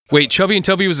Wait, Chubby and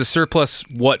Tubby was a surplus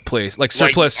what place? Like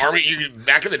surplus Army.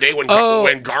 Back in the day when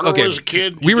Garner was a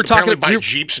kid, we were talking about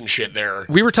Jeeps and shit there.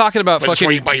 We were talking about fucking.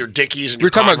 Where you buy your Dickies and we were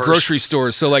talking about grocery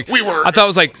stores. So like, I thought it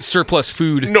was like surplus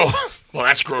food. No, well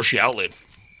that's grocery outlet.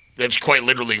 That's quite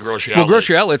literally grocery outlet. Well,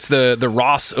 grocery outlet's the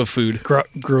Ross of food.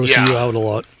 Gross you out a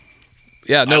lot.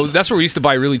 Yeah, no, that's where we used to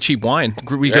buy really cheap wine.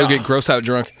 We go get gross out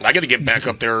drunk. I got to get back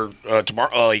up there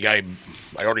tomorrow. I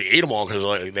already ate them all because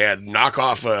they had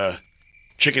knockoff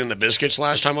chicken and the biscuits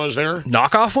last time I was there.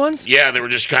 Knockoff ones? Yeah, they were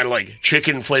just kind of like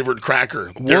chicken flavored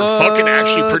cracker. They're fucking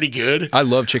actually pretty good. I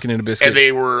love chicken and a biscuit. And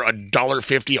they were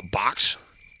 $1.50 a box.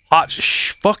 Hot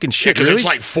fucking shit, because really? it's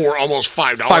like almost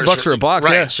 $5. $5 for a box,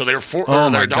 right? Yeah. So they're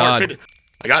my God. $1.50.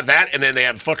 I got that, and then they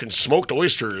had fucking smoked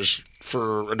oysters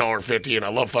for $1.50, and I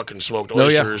love fucking smoked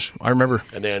oysters. I remember.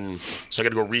 And then, so I got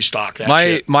to go restock that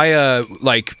shit.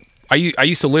 I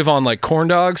used to live on like corn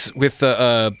dogs with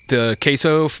the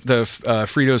queso, the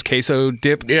Fritos queso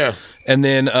dip. Yeah. And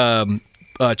then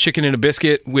chicken and a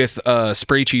biscuit with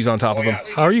spray cheese on top of them.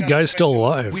 How are you guys still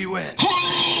alive? We went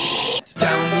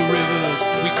down the rivers,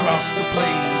 we crossed the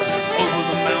plains, over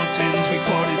the mountains, we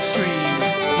forded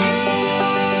streams. We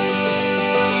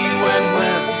went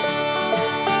west.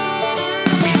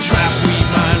 We trapped, we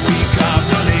mined, we carved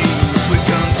our names. With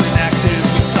guns and axes,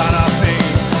 we sought our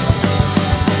fame.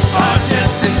 Our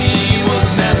destiny was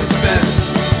manifest.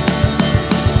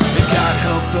 And God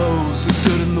help those who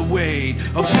stood in the way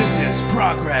of business,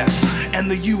 progress,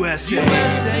 and the USA.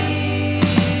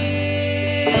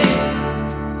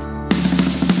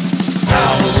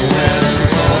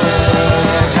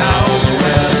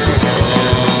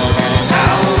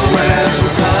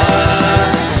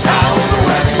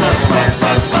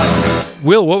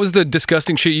 Will, what was the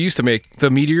disgusting shit you used to make? The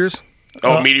meteors?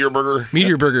 Meteor burger.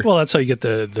 Meteor burger. Well, that's how you get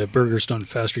the burgers done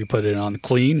faster. You put it on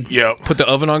clean. Yeah. Put the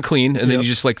oven on clean, and then you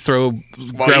just like throw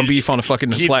ground beef on a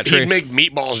fucking flat tray. He'd make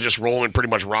meatballs just roll in pretty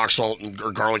much rock salt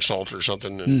or garlic salt or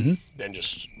something, and then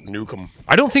just nuke them.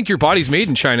 I don't think your body's made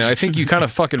in China. I think you kind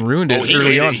of fucking ruined it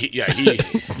early on.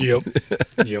 Yep.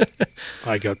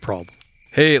 I got problem.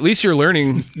 Hey, at least you're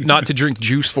learning not to drink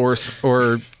Juice Force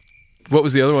or what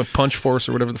was the other one? Punch Force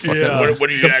or whatever the fuck that was. What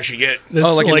did you actually get?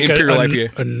 Like an Imperial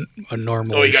IPA. A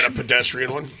normal. Oh, you got a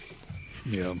pedestrian one?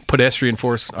 Yeah. Pedestrian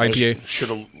Force IPA. Should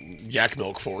have Yak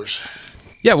Milk Force.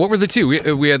 Yeah, what were the two?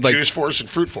 We had like Juice Force and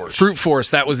Fruit Force. Fruit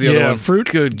Force, that was the other one. Fruit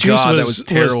Good God, that was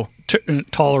terrible.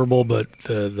 Tolerable, but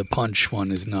the punch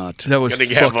one is not. That was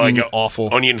fucking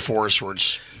awful. Onion Force, where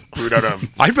it's brewed out of.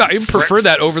 I prefer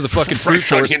that over the fucking Fruit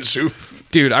Force. Onion soup.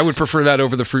 Dude, I would prefer that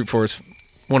over the Fruit Force.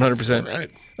 100%.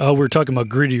 Right. We're talking about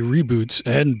gritty reboots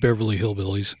and Beverly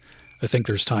Hillbillies. I think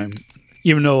there's time.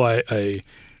 Even though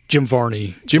Jim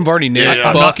Varney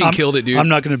killed it, dude. I'm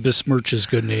not going to besmirch his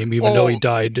good name, even though he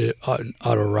died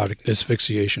autoerotic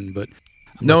asphyxiation. But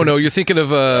no, you're thinking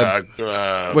of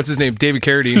what's his name, David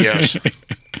Carradine. Yes,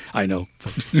 I know.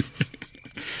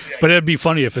 But it'd be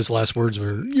funny if his last words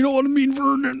were, "You know what I mean,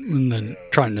 Vernon," and then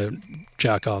trying to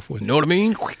jack off with. You know what I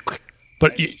mean?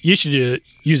 But you should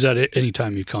use that any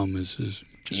time you come.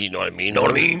 You know what I mean? Know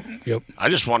what I mean? Yep. I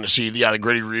just want to see the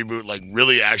gritty reboot, like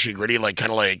really actually gritty, like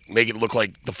kind of like make it look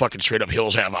like the fucking straight up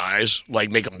Hills Have Eyes,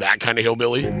 like make them that kind of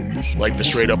hillbilly, like the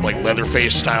straight up like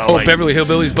Leatherface style. Oh, like, Beverly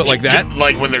Hillbillies, but like that.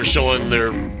 Like when they're selling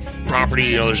their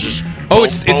property, there's just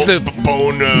it's the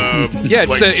bone. Yeah,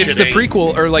 it's like the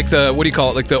prequel or like the what do you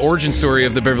call it? Like the origin story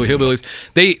of the Beverly Hillbillies.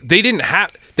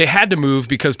 They had to move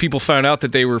because people found out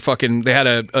that they were fucking. They had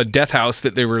a death house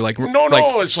that they were like.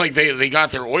 No, it's like they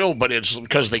got their oil, but it's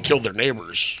because they killed their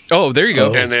neighbors. Oh, there you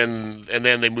go. And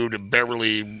then they moved to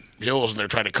Beverly Hills, and they're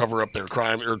trying to cover up their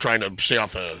crime or trying to stay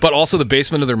off the. But also, the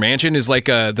basement of their mansion is like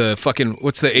the fucking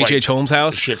what's the H.H. Holmes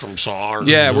house? Shit from Saw.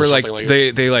 Where like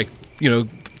they like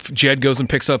Jed goes and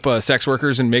picks up sex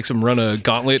workers and makes them run a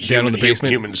gauntlet down in the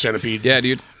basement. Human centipede. Yeah,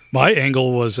 dude. My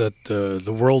angle was that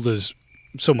the world is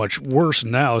so much worse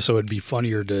now, so it'd be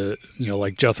funnier to,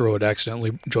 like Jethro would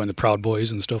accidentally join the Proud Boys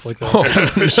and stuff like that.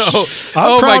 Oh, no.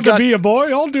 I'm proud to be a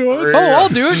boy. I'll do it. Oh, I'll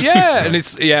do it. Yeah. And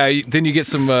then you get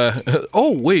some,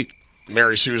 oh, wait.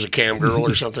 Mary Sue's a cam girl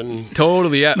or something.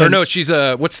 Totally, yeah. Or no, she's,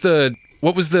 what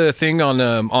was the thing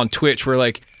on Twitch where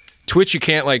like, Twitch, you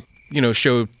can't like,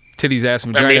 show titties, ass,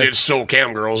 and vagina. I mean, it's still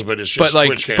cam girls, but it's just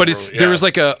Twitch cam girls. There was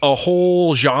like a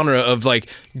whole genre of like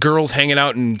girls hanging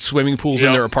out in swimming pools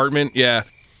in their apartment. Yeah.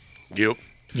 Yep.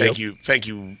 Thank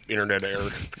you, Internet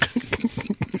Eric.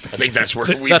 I think that's where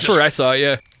That's where I saw it,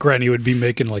 yeah. Granny would be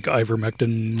making like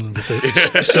ivermectin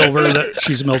with the silver that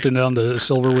she's melting down the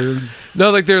silverware. No,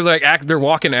 like they're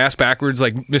walking ass backwards,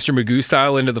 like Mr. Magoo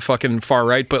style, into the fucking far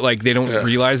right, but like they don't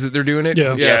realize that they're doing it.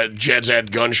 Yeah. Jed's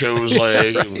at gun shows,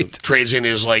 like trades in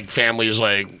his like family's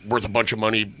like worth a bunch of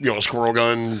money, squirrel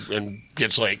gun, and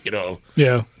gets like Yeah.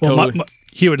 Well, Totally.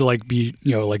 he would like be,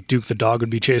 like Duke the dog would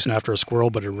be chasing after a squirrel,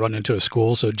 but it'd run into a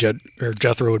school. So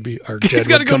Jethro would be, or Jed He's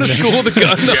got to would go come to in school with a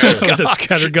gun. with a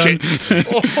scatter gun.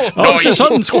 No, He's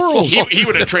hunting squirrels. He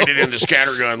would have traded in the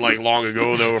scattergun like long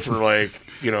ago though for like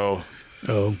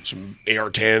Oh, some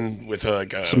AR-10 with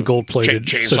like some gold-plated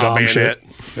chainsaw Saddam bayonet.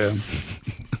 shit.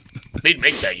 Yeah. They'd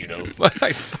make that,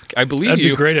 I believe That'd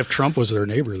you. be great if Trump was their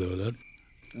neighbor, though.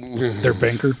 Their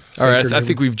banker. All right, banker I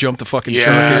think we've jumped the fucking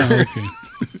Yeah. shark here.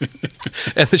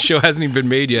 And the show hasn't even been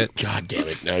made yet. God damn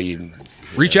it! Now you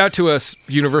Reach out to us,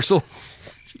 Universal.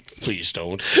 please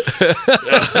don't.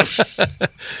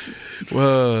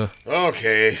 Whoa.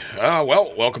 Okay.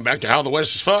 Well, welcome back to How the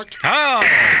West is Fucked.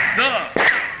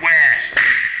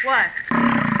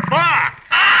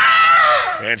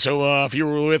 And so, if you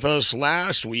were with us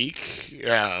last week,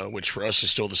 which for us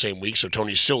is still the same week, so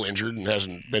Tony's still injured and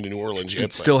hasn't been to New Orleans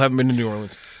yet. Still haven't been to New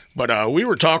Orleans. But we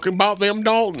were talking about them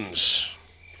Daltons,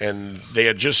 and they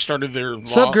had just started their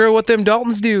What's up, girl? What them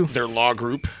Daltons do? their law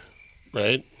group,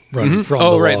 right? running from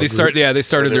Oh, the right. law They group.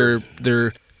 started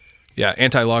their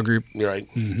anti-law group. Right.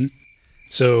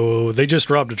 So they just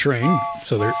robbed a train,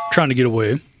 so they're trying to get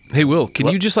away. Hey, Will, can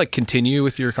you just like continue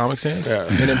with your Comic Sans Yeah.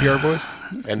 and NPR boys?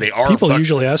 And they are People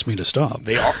usually ask me to stop.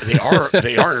 they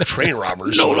are train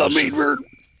robbers.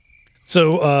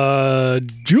 So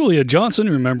Julia Johnson,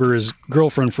 remember his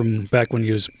girlfriend from back when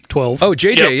he was 12. Oh,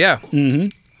 JJ, Yep.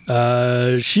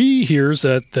 yeah. She hears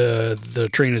that the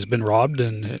train has been robbed,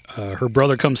 and her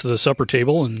brother comes to the supper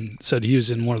table and said he was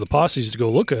in one of the posses to go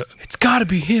look at. It's got to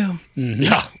be him.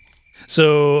 Yeah.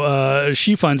 So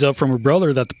she finds out from her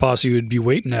brother that the posse would be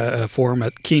waiting for him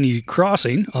at Caney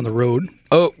Crossing on the road.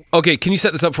 Oh, okay. Can you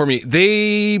set this up for me?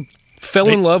 They fell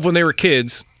in love when they were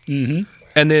kids, and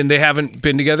then they haven't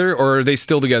been together, or are they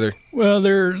still together? Well,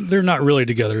 they're not really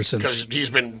together Because since he's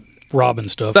been robbing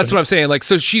stuff. That's what I'm saying. Like,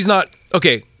 so she's not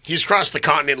okay. he's crossed the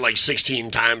continent like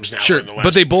 16 times now. Sure, in the last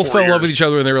but they both 4 fell in love years. with each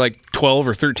other when they were like 12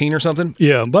 or 13 or something.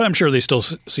 Yeah, but I'm sure they still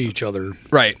see each other.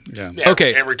 Right. Yeah. Yeah,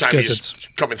 Okay. Every time Guess he's it's-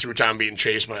 coming through town being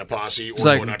chased by a posse or It's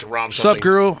like, going out to rob sup, something.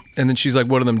 girl? And then she's like,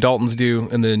 what do them Daltons do?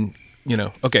 And then,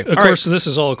 okay. Of course, this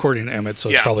is all according to Emmett, so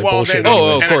it's Yeah, probably well, bullshit. then,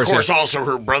 anyway. of and course, of course, yeah. also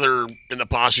her brother in the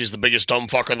posse is the biggest dumb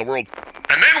fuck in the world.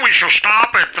 And then we shall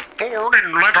stop at the ford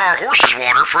and let our horses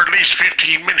water for at least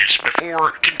 15 minutes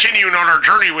before continuing on our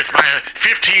journey with my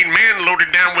 15 men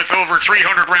loaded down with over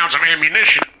 300 rounds of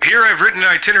ammunition. Here I've written an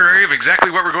itinerary of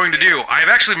exactly what we're going to do. I've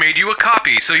actually made you a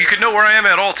copy, so you can know where I am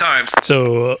at all times.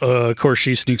 So, of course,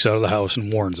 she sneaks out of the house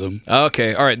and warns him.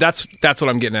 Okay, all right. That's what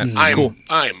I'm getting at. Cool.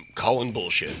 I'm calling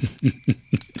bullshit.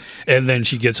 And then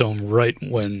she gets home right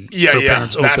when Yeah, her yeah.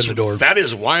 parents open the door. That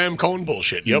is why I'm calling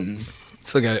bullshit. Yep.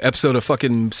 It's like an episode of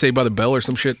fucking Saved by the Bell or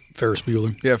some shit. Ferris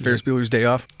Bueller. Yeah, Ferris Bueller's Day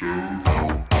Off.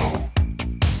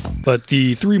 But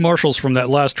the three marshals from that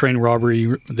last train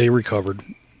robbery, they recovered,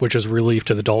 which is a relief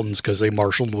to the Daltons because they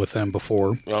marshaled with them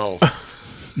before. Oh.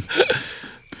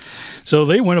 So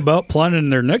they went about planning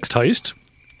their next heist.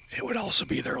 It would also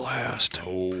be their last.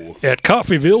 Oh. At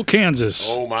Coffeyville, Kansas.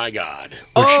 Oh my God.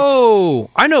 Oh,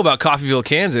 I know about Coffeyville,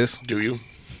 Kansas. Do you?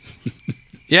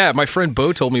 Yeah, my friend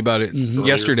Bo told me about it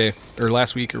yesterday or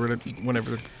last week or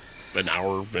whenever, An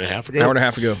hour and a half ago? hour and a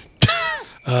half ago.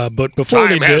 But before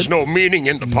Time they has did, no meaning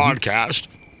in the podcast.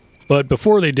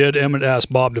 Emmett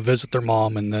asked Bob to visit their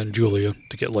mom and then Julia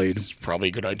to get laid. Probably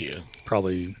a good idea.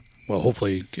 Probably, well,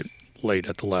 hopefully get laid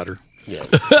at the latter. Yeah.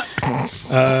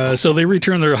 So they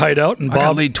returned their hideout, and I got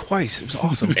Bob, laid twice. It was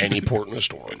awesome. Any port in a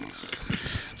storm.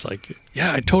 it's like,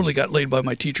 yeah, I totally got laid by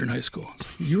my teacher in high school.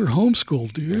 You were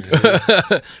homeschooled,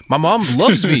 dude. My mom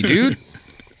loves me, dude.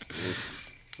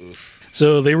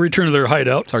 So they returned to their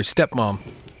hideout. Sorry, stepmom.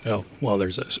 Oh, well,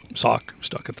 there's a sock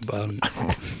stuck at the bottom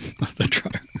of the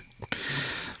dryer.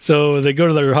 So they go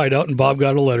to their hideout, and Bob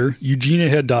got a letter. Eugenia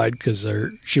had died because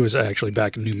she was actually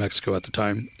back in New Mexico at the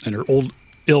time, and her old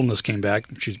illness came back.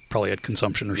 She probably had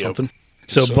consumption or something.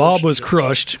 So Bob was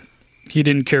crushed. He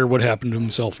didn't care what happened to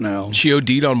himself now. She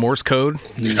OD'd on Morse code.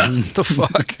 What the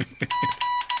fuck?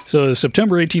 So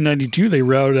September 1892, they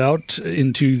routed out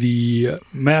into the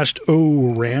Mashed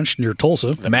O Ranch near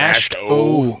Tulsa. Mashed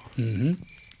O.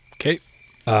 Okay.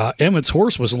 Emmett's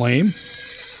horse was lame.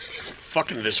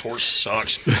 fucking this horse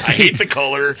sucks. I hate the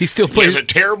color. He still He plays- has a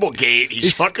terrible gait.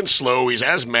 He's fucking slow. He's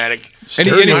asthmatic. And he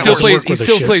Sturdy still horse plays. work He with the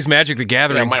still shit. plays Magic the Yeah,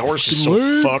 Gathering. my horse is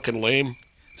so fucking lame.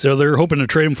 So they're hoping to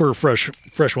trade him for a fresh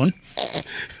one.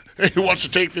 He wants to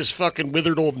take this fucking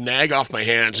withered old nag off my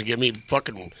hands and give me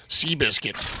fucking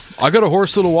Seabiscuit. I got a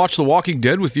horse that'll watch The Walking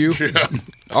Dead with you.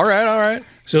 All right.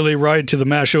 So they ride to the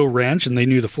Macho Ranch, and they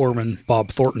knew the foreman, Bob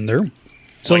Thornton, there.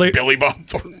 So Like they Billy Bob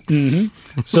Thornton.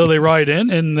 so they ride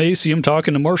in, and they see him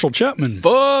talking to Marshall Chapman.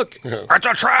 Fuck. That's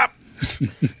a trap.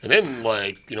 And then,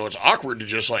 like, you know, it's awkward to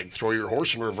just, like, throw your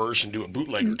horse in reverse and do a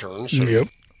bootleg return. So Yep.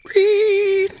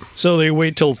 So they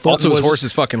wait till Thornton Also, his was- horse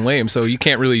is fucking lame, so you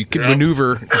can't really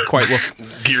maneuver quite well.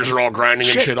 gears are all grinding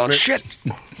and shit on it. Shit.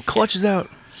 Clutches out.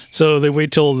 So they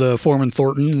wait till the foreman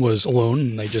Thornton was alone,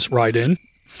 and they just ride in.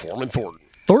 Foreman Thornton.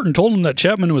 Thornton told him that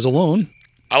Chapman was alone.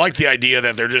 I like the idea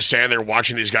that they're just standing there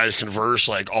watching these guys converse,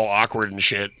 like, all awkward and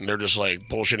shit, and they're just, like,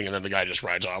 bullshitting, and then the guy just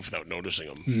rides off without noticing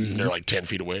them. And they're, like, 10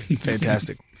 feet away.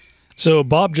 Fantastic. So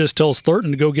Bob just tells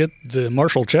Thornton to go get the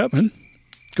Marshall Chapman.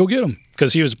 Go get him.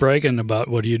 Because he was bragging about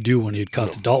what he'd do when he'd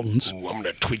caught the Daltons. Ooh, I'm going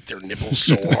to tweak their nipples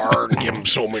so hard and give them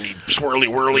so many swirly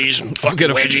whirlies and fucking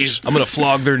wedgies. I'm gonna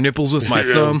flog their nipples with my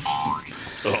Yeah. thumb.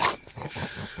 Ugh.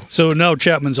 So now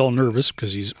Chapman's all nervous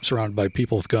because he's surrounded by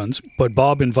people with guns. But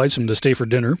Bob invites him to stay for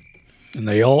dinner. And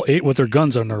they all ate with their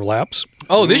guns on their laps.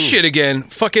 Oh, this shit again.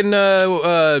 Fucking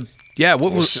yeah.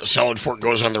 What was? Salad fork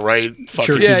goes on the right. Fucking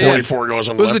Sure. Yeah, 44 goes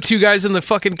on What the was left. the two guys in the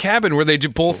fucking cabin where they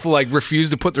both like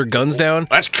refused to put their guns down?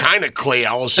 That's kind of Clay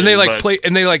Allison. And they like but play,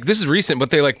 and they like this is recent, but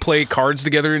they like play cards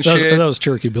together and That was, shit. that was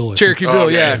Cherokee Bill. I think. Cherokee Bill,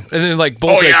 Okay. yeah. And then like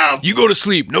both, Oh, like, yeah. you go to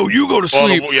sleep. No, you go to Oh,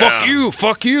 sleep. yeah.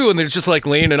 Fuck you. And they're just like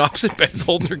laying in opposite beds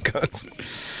holding their guns.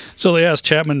 So they asked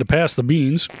Chapman to pass the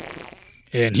beans.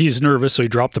 And he's nervous, so he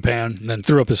dropped the pan and then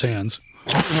threw up his hands.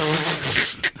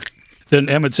 Then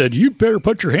Emmett said, "You better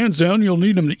put your hands down. You'll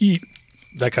need them to eat."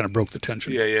 That kind of broke the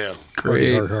tension. Yeah.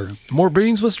 Great. Hard. More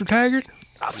beans, Mr. Taggart?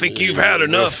 I think you've had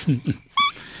enough.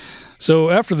 So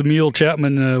after the meal,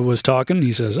 Chapman was talking.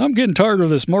 He says, "I'm getting tired of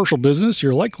this Marshall business.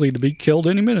 You're likely to be killed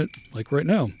any minute, like right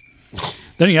now."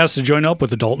 Then he asked to join up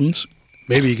with the Daltons.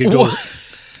 Maybe he could go. What?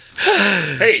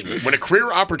 Hey, when a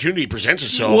career opportunity presents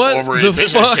itself What over a the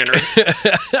business fuck?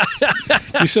 dinner,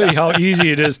 You say how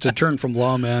easy it is to turn from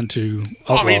lawman to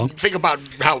outlaw. I mean, think about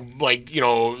how, like, you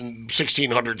know,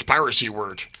 1600s piracy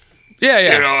worked. Yeah,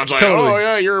 yeah. You know, it's like, totally. oh,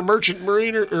 yeah, you're a merchant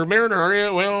mariner or mariner, are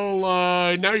you?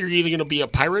 Well, now you're either going to be a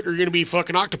pirate or you're going to be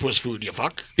fucking octopus food, you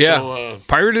fuck. Yeah. So,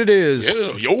 Pirate it is.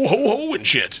 yeah, yo ho ho and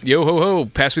shit. Yo ho ho.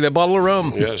 Pass me that bottle of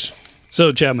rum. Yes.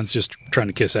 So Chapman's just trying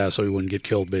to kiss ass so he wouldn't get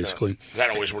killed, basically. That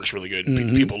always works really good.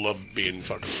 Mm-hmm. People love being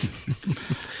fucking.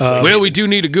 Well, we do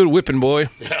need a good whipping, boy.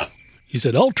 Yeah. He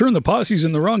said, "I'll turn the posses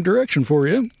in the wrong direction for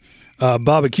you."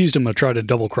 Bob accused him of trying to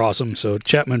double cross him, so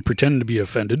Chapman pretended to be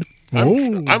offended.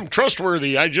 I'm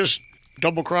trustworthy. I just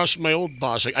double crossed my old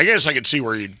boss. I guess I could see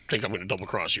where you'd think I'm going to double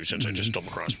cross you since I just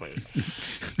double crossed my.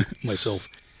 Myself.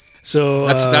 So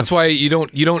That's why you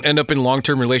don't end up in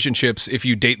long-term relationships if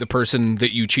you date the person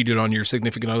that you cheated on your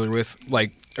significant other with, like,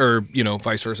 or you know,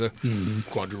 vice versa.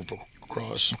 Quadruple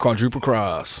cross. Quadruple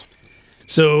cross.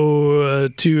 So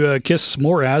to kiss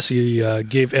more ass, he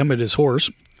gave Emmett his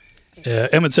horse.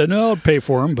 Emmett said, "No, I'll pay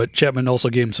for him," but Chapman also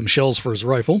gave him some shells for his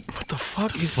rifle. What the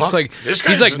fuck? He's fuck? just like This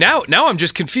he's guy's- like now I'm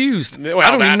just confused. Well,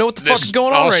 I don't even know what the fuck this is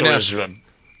going on right now. Also is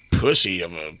a pussy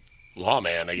of a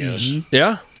lawman, I guess.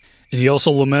 Yeah. And he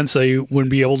also laments that he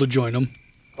wouldn't be able to join him.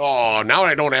 Oh, now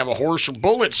I don't have a horse or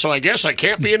bullets, so I guess I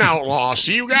can't be an outlaw.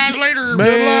 See you guys later. Good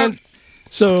Man. luck.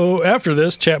 So after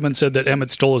this, Chapman said that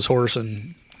Emmett stole his horse,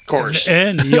 and Of course.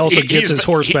 he also He's gets his the-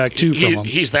 horse back too from him.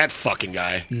 He's that fucking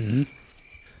guy.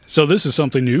 So this is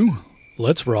something new.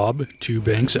 Let's rob two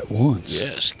banks at once.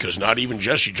 Yes, because not even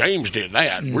Jesse James did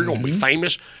that. We're going to be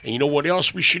famous. And you know what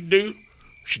else we should do?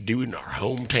 We should do it in our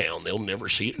hometown. They'll never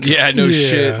see it. Yeah, no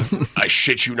Yeah. shit. I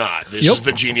shit you not. This Yep. is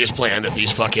the genius plan that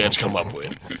these fuckheads come up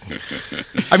with.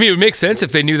 I mean, it would make sense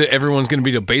if they knew that everyone's going to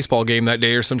be at a baseball game that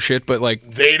day or some shit, but like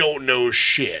They don't know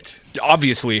shit.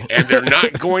 obviously. And they're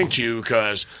not going to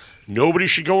because nobody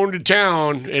should go into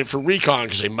town and for recon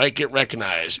because they might get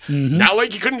recognized. Not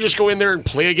like you couldn't just go in there and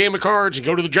play a game of cards and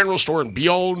go to the general store and be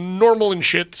all normal and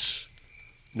shit.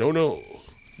 No.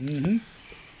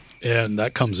 And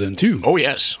that comes in too. Oh,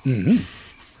 yes.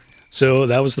 So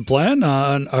that was the plan.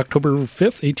 On October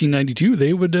 5th, 1892,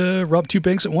 they would rob two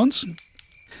banks at once.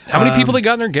 How many people they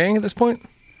got in their gang at this point?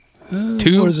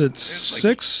 Two. What is it?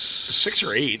 Six? 6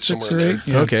 or 8, Six somewhere or in eight?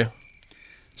 there. Yeah. Okay.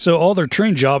 So all their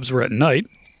train jobs were at night.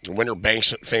 Winter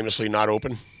banks famously not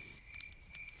open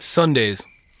Sundays.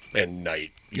 and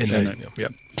night. And usually. then, yeah.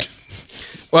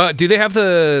 Well, do they have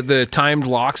the timed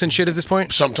locks and shit at this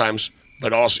point? Sometimes.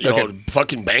 But also, you Okay. know,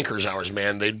 fucking bankers hours,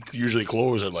 man. They usually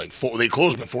close at like 4. They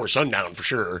close before sundown for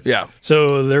sure. Yeah.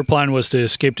 So their plan was to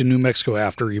escape to New Mexico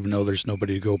after, even though there's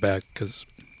nobody to go back because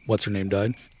what's-her-name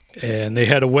died. And they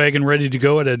had a wagon ready to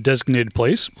go at a designated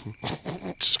place.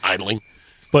 It's idling.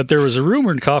 But there was a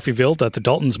rumor in Coffeyville that the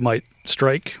Daltons might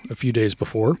strike a few days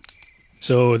before.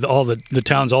 So all the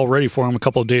town's all ready for them a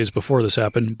couple of days before this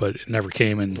happened, but it never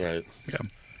came. And Right. yeah.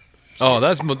 Oh,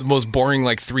 that's the most boring,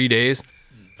 like 3 days.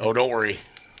 Oh, don't worry.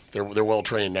 They're well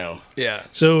trained now. Yeah.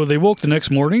 So they woke the next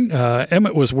morning.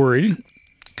 Emmett was worried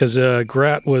because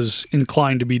Grat was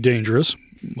inclined to be dangerous,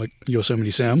 like Yosemite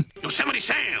Sam. Yosemite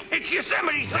Sam! It's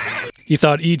Yosemite Sam! He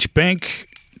thought each bank,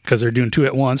 because they're doing two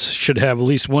at once, should have at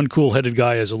least one cool-headed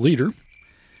guy as a leader.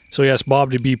 So he asked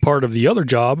Bob to be part of the other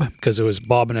job, because it was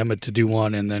Bob and Emmett to do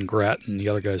one, and then Grat and the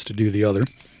other guys to do the other.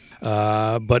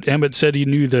 But Emmett said he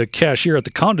knew the cashier at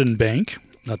the Condon Bank,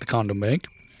 not the Condom Bank,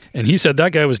 and he said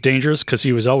that guy was dangerous because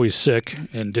he was always sick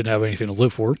and didn't have anything to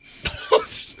live for.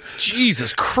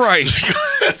 Jesus Christ.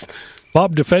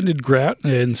 Bob defended Grat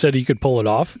and said he could pull it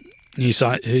off. He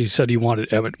said he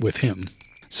wanted Emmett with him.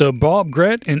 So Bob,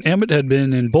 Grat, and Emmett had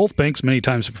been in both banks many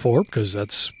times before because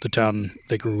that's the town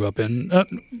they grew up in.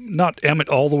 Not Emmett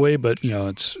all the way, but you know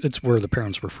it's where the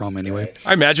parents were from anyway.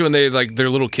 I imagine when they like their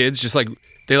little kids just like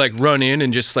they like run in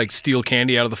and just like steal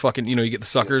candy out of the fucking, you know, you get the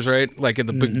suckers, right? Like in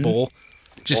the big bowl.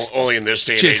 Just Only in this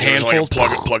day and just age, there's like a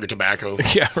handfuls. plug of tobacco.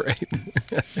 yeah, right.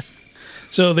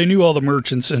 So they knew all the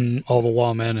merchants and all the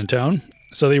lawmen in town.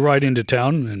 So they ride into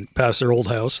town and pass their old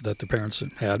house that their parents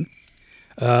had.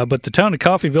 But the town of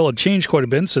Coffeyville had changed quite a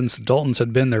bit since the Daltons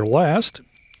had been there last.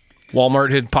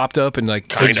 Walmart had popped up and like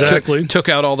Exactly. took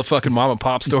out all the fucking mom and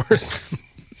pop stores.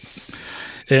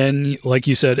 And like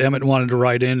you said, Emmett wanted to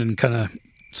ride in and kind of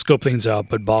scope things out,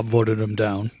 but Bob voted him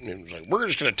down. And it was like, we're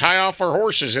just going to tie off our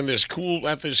horses in this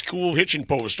cool hitching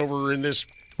post over in this.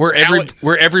 where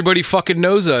everybody fucking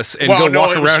knows us and go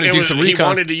walk around and do some recon. He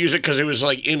wanted to use it because it was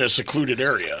like in a secluded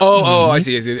area. I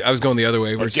see. I was going the other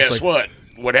way. Where But it's just guess like, what?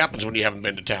 What happens when you haven't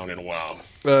been to town in a while?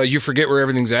 you forget where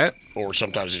everything's at. Or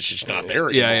sometimes it's just not there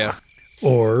anymore. Yeah.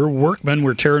 Or workmen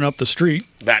were tearing up the street.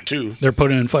 That too. They're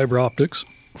putting in fiber optics.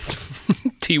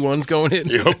 T1's going in.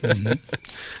 Yep.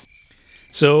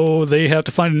 So they have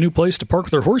to find a new place to park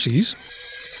their horses.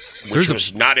 Which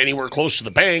was not anywhere close to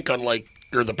the bank,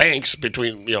 or the banks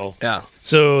between, you know. Yeah.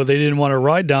 So they didn't want to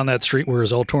ride down that street where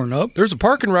it's all torn up. There's a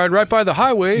parking ride right by the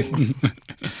highway.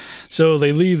 So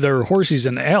they leave their horses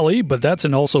in the alley, but that's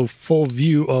in also full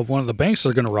view of one of the banks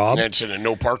they're going to rob. And it's in a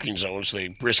no parking zone, so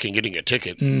they risking getting a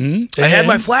ticket. I had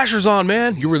my flashers on,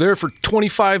 man. You were there for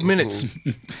 25 minutes.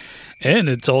 And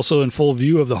it's also in full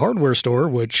view of the hardware store,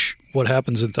 which what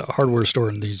happens at the hardware store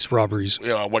in these robberies. You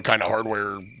know, what kind of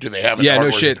hardware do they have? Yeah, no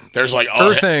hardware? shit. There's like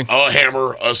Everything. a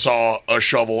hammer, a saw, a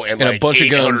shovel, and like a bunch of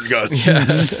 800 guns.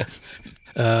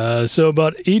 guns. So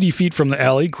about 80 feet from the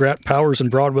alley, Grat, Powers,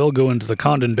 and Broadwell go into the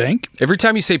Condon Bank. Every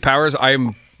time you say Powers, I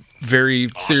am very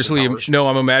seriously. Powers? No,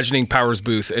 I'm imagining Powers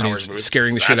Booth, and Powers he's Booth.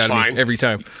 scaring the shit That's out of fine. me every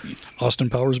time. Austin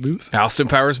Powers booth. Austin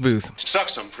Powers Booth. Suck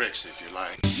some pricks if you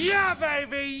like. Yeah,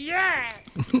 baby, yeah.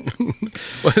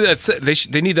 Well, that's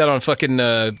it. They need that on fucking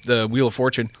the Wheel of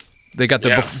Fortune. They got the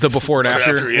Yeah. the before and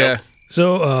after. After, yeah.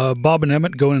 So Bob and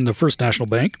Emmett go into the First National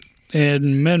Bank,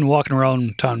 and men walking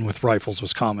around town with rifles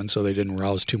was common, so they didn't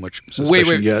rouse too much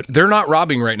suspicion Wait. yet. They're not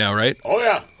robbing right now, right? Oh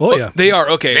yeah, Oh, yeah. They are.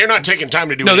 Okay. they're not taking time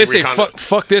to do. No, any they say recon.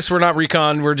 fuck this. We're not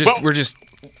recon. We're just.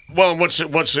 Well, what's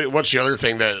the other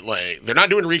thing that like they're not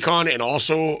doing recon, and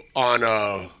also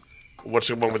on what's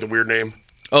the one with the weird name?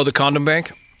 Oh, the condom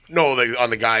bank. No, on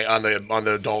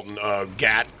the Dalton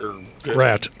Gat or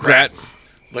Grat. Grat.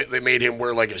 Like they made him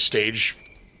wear like a stage.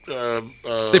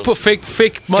 They put fake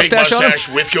Fake mustache on him. mustache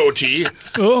with goatee.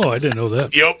 Oh, I didn't know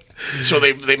that. Yep. So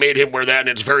they made him wear that, and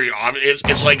it's very obvious.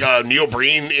 It's like Neil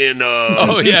Breen in.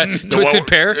 Oh yeah, Twisted one-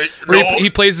 Pair. no. Where he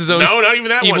plays his own. No, not even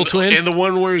that evil one. twin. And the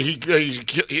one where he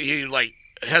like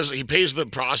he pays the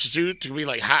prostitute to be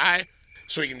like hi,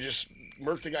 so he can just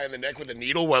murk the guy in the neck with a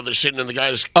needle while they're sitting in the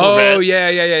guy's Corvette. Oh yeah.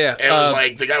 And it was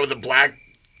like the guy with the black,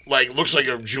 like looks like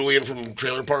a Julian from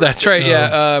Trailer Park. That's right.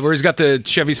 Yeah, where he's got the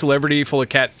Chevy Celebrity full of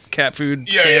cat food.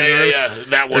 Yeah, cans or whatever. yeah.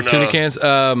 That Or one. tuna cans.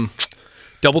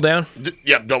 Double Down.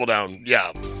 Double Down.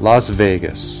 Yeah. Las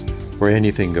Vegas, where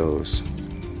anything goes.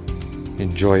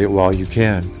 Enjoy it while you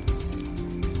can.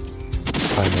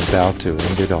 I'm about to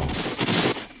end it all.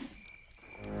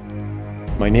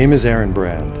 My name is Aaron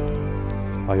Brand.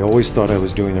 I always thought I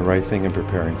was doing the right thing and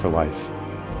preparing for life.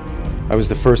 I was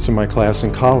the first in my class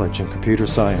in college in computer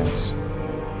science.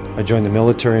 I joined the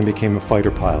military and became a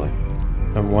fighter pilot.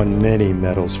 and won many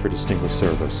medals for distinguished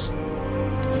service.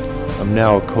 I'm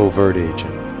now a covert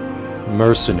agent, a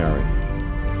mercenary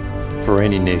for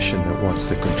any nation that wants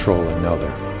to control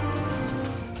another.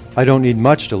 I don't need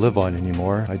much to live on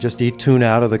anymore. I just eat tuna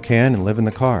out of the can and live in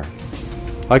the car.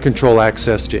 I control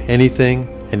access to anything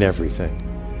and everything,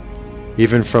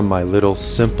 even from my little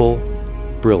simple,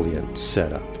 brilliant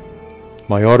setup.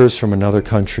 My orders from another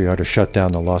country are to shut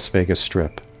down the Las Vegas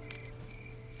Strip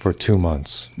for 2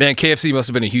 months. Man, KFC must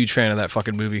have been a huge fan of that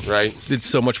fucking movie. Right. Did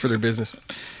so much for their business.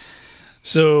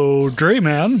 So,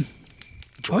 Drayman.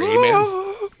 Drayman?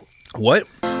 What?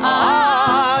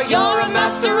 You're a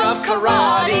master of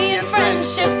karate and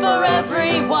friendship for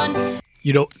everyone.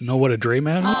 You don't know what a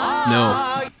Drayman is?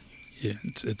 No. Yeah,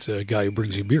 it's a guy who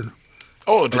brings you beer.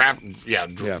 Oh,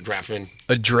 draftman.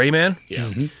 A Dre man? Yeah.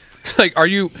 Mm-hmm. It's like, are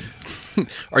you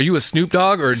a Snoop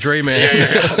Dogg or a Dre man?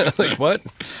 Yeah. Like, what?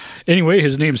 Anyway,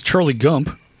 his name's Charlie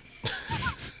Gump.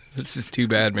 This is too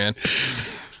bad, man.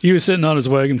 He was sitting on his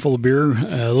wagon full of beer,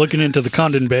 looking into the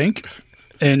Condon Bank,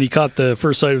 and he caught the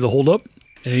first sight of the holdup,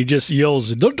 and he just yells,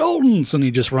 "The Daltons!" And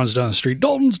he just runs down the street,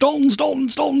 "Daltons, Daltons,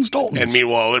 Daltons, Daltons, Daltons." And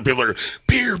meanwhile, other people are,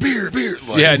 beer, beer, beer.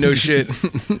 Like, Yeah, no shit.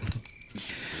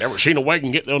 never seen a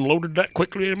wagon get unloaded that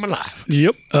quickly in my life.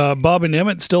 Yep. Bob and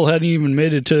Emmett still hadn't even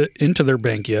made it into their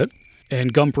bank yet,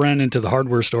 and Gump ran into the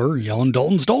hardware store yelling,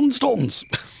 "Daltons, Daltons, Daltons."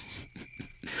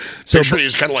 Picture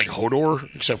is kind of like Hodor,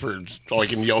 except for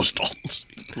like in yells Daltons.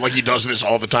 Like he does this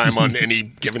all the time on any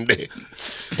given day.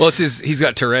 Well, he's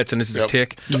got Tourette's, and this is his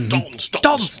tick. Daltons,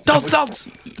 Daltons, Daltons,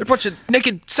 Daltons. They're a bunch of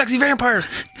naked, sexy vampires.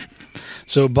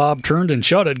 So Bob turned and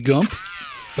shot at Gump,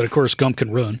 but of course Gump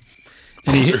can run.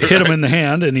 And he hit him in the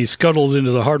hand, and he scuttled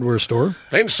into the hardware store.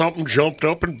 Then something jumped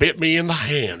up and bit me in the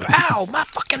hand. Ow, my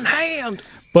fucking hand.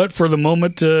 But for the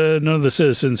moment, none of the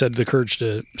citizens had the courage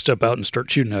to step out and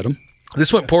start shooting at him.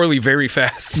 This went poorly very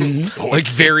fast. Like,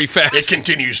 very fast. It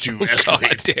continues to God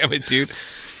escalate. damn it, dude.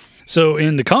 So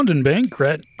in the Condon Bank,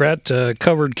 Brat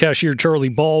covered cashier Charlie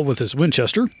Ball with his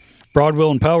Winchester.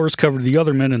 Broadwell and Powers covered the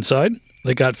other men inside.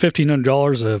 They got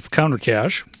 $1,500 of counter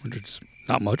cash, which is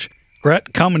not much.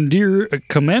 Grat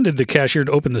commanded the cashier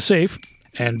to open the safe,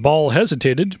 and Ball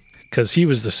hesitated because he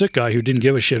was the sick guy who didn't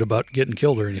give a shit about getting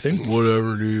killed or anything.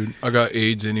 Whatever, dude. I got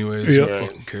AIDS anyways. Yeah. Who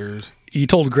fucking cares? He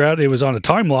told Grat it was on a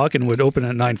time lock and would open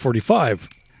at 9:45.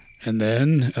 And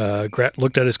then Grat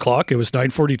looked at his clock. It was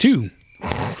 9:42.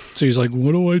 So he's like,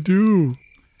 what do I do?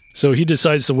 So he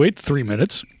decides to wait 3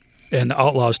 minutes, and the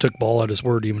outlaws took Ball at his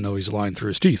word, even though he's lying through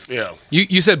his teeth. Yeah.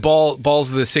 You said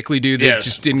Ball's the sickly dude that Yes.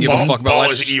 just didn't give a fuck about Ball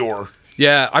life. is Eeyore.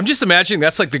 Yeah, I'm just imagining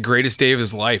that's like the greatest day of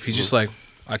his life. He's just like,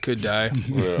 I could die.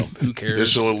 Yeah. Who cares?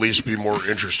 This will at least be more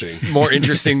interesting. More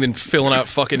interesting than filling out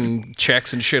fucking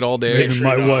checks and shit all day. Maybe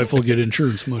my wife will get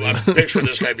insurance money. I'm picturing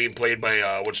this guy being played by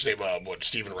what's his name?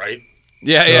 Stephen Wright.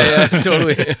 Yeah,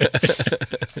 totally.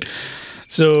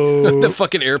 So The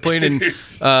fucking airplane and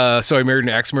So I Married an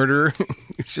Axe Murderer.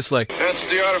 It's just like, That's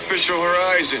the artificial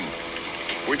horizon,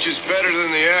 which is better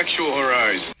than the actual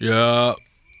horizon. yeah,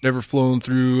 never flown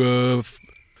through a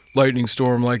lightning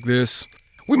storm like this.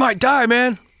 We might die,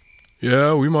 man.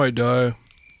 Yeah, we might die.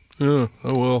 Yeah,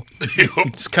 oh well.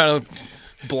 It's kind of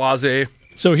blasé.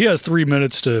 So he has 3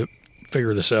 minutes to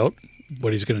figure this out,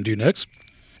 what he's going to do next.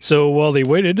 So while they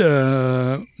waited,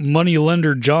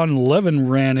 moneylender John Levin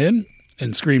ran in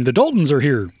and screamed, "The Daltons are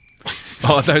here."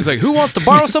 Oh, I thought he was like, who wants to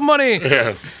borrow some money?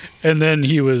 Yeah. And then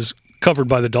he was covered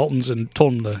by the Daltons and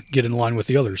told him to get in line with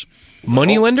the others.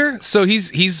 Money lender? So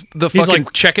he's the fucking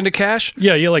like- check into cash?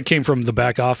 Yeah, he like came from the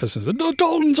back office and said, "The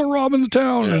Daltons are robbing the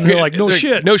town." And they're like, "No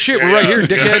shit." No shit, we're right here,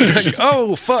 dickhead. Like,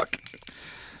 oh, fuck.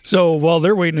 So while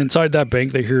they're waiting inside that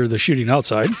bank, they hear the shooting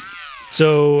outside.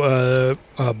 So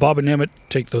Bob and Emmett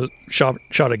take the shot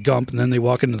at Gump, and then they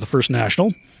walk into the First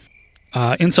National.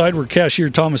 Inside were cashier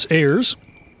Thomas Ayers,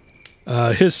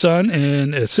 his son,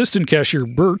 and assistant cashier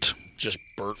Bert, Just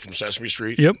Bert from Sesame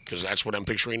Street. Yep. Because that's what I'm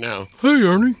picturing now. Hey,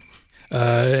 Ernie.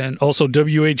 and also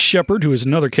W.H. Shepard, who is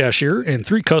another cashier, and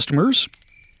 3 customers.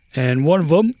 And one of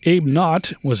them, Abe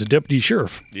Knott, was a deputy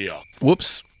sheriff. Yeah.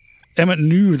 Whoops. Emmett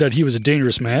knew that he was a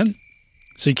dangerous man,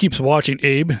 so he keeps watching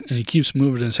Abe, and he keeps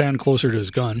moving his hand closer to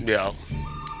his gun. Yeah.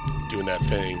 Doing that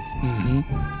thing.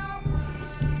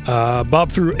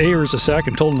 Bob threw Ayers a sack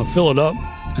and told him to fill it up,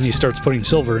 and he starts putting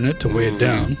silver in it to weigh it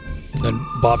down. Then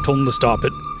Bob told him to stop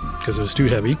it because it was too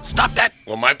heavy. Stop that.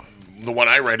 Well, the one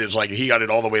I read is like he got it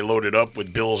all the way loaded up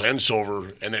with bills and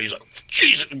silver, and then he's like,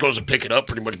 "Jeez!" Goes to pick it up,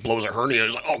 pretty much blows a hernia.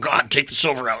 He's like, "Oh God, take the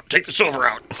silver out! Take the silver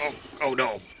out! Oh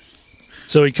no!"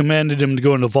 So he commanded him to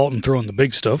go in the vault and throw in the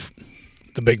big stuff,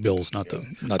 the big bills, not the.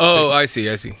 Not Oh, the I see.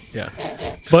 Yeah.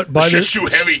 big. But by Shit's this, too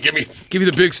heavy. Give me. Give me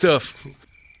the big stuff.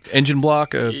 engine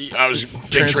block. I was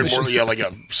picturing more, like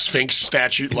a Sphinx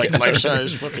statue, like life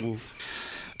size, fucking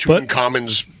But-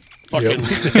 Tutankhamun's fucking.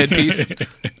 headpiece,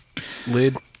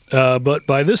 lid. But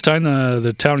by this time,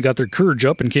 the town got their courage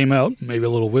up and came out. Maybe a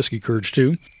little whiskey courage,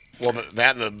 too. Well,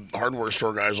 that and the hardware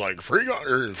store guy's like, free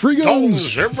guns.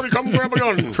 guns. Everybody come grab a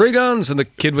gun. Free guns, and the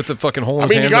kid with the fucking hole in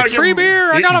his I mean, you hands like, gotta free give 'em-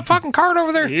 beer, I got a fucking cart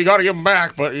over there. You got to give them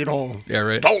back, but, Yeah,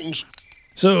 right. Dalton's.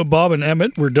 So Bob and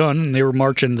Emmett were done, and they were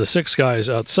marching the 6 guys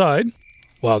outside.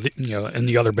 While, in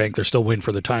the other bank, they're still waiting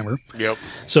for the timer. Yep.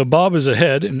 So Bob is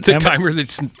ahead. And The Emmett, timer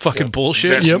that's fucking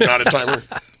bullshit. That's not a timer.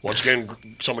 Once again,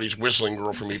 somebody's whistling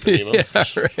girl from Ipanema.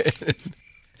 Right.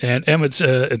 And Emmett's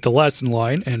at the last in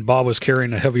line, and Bob was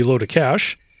carrying a heavy load of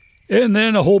cash. And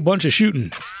then a whole bunch of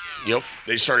shooting. Yep.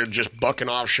 They started just bucking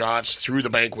off shots through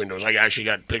the bank windows. I actually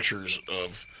got pictures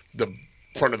of the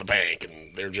front of the bank,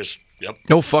 and they're just, yep.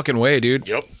 No fucking way, dude.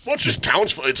 Yep. Well, it's just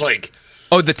townsfolk. It's like,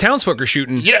 Oh, the townsfolk are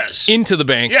shooting yes. into the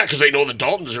bank. Yeah, because they know the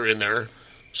Daltons are in there.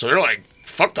 So they're like,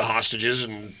 fuck the hostages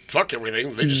and fuck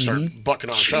everything. They just start bucking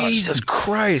off shots. Jesus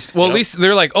Christ. Well, Yep. at least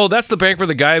they're like, oh, that's the bank where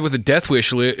the guy with the death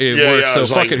wish works, I so was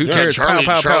fuck like, it, who yeah, cares? Charlie's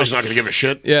Pow, pow, pow. not going to give a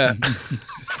shit. Yeah.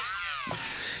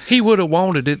 He would have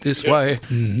wanted it this way.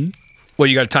 Mm-hmm. Well,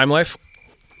 you got a time life?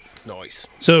 Nice.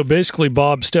 So basically,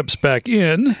 Bob steps back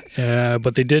in,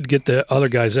 but they did get the other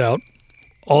guys out.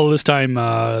 All this time,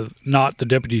 not the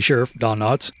deputy sheriff, Don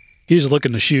Knotts. He was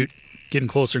looking to shoot, getting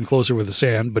closer and closer with the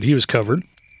sand, but he was covered.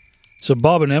 So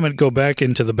Bob and Emmett go back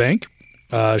into the bank.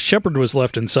 Shepard was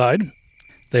left inside.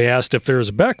 They asked if there was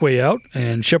a back way out,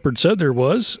 and Shepard said there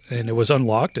was, and it was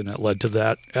unlocked, and it led to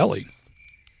that alley.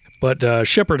 But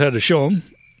Shepard had to show him.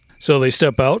 So they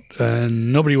step out,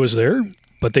 and nobody was there,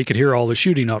 but they could hear all the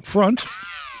shooting out front.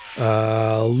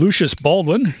 Lucius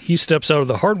Baldwin, he steps out of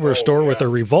the hardware store with a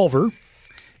revolver,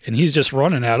 and he's just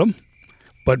running at him.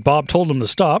 But Bob told him to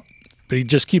stop, but he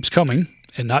just keeps coming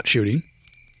and not shooting.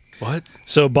 What?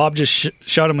 So Bob just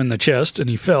shot him in the chest, and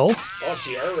he fell. Oh,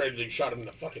 see, I already shot him in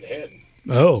the fucking head.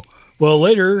 Oh. Well,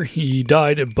 later he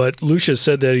died, but Lucius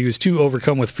said that he was too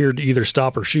overcome with fear to either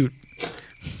stop or shoot.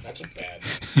 That's a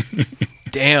bad.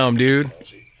 Damn, dude.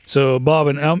 So Bob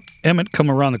and Emmett come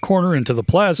around the corner into the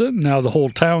plaza. Now the whole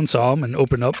town saw them and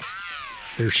opened up.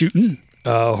 They're shooting.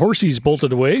 Horsey's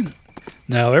bolted away.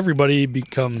 Now everybody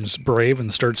becomes brave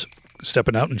and starts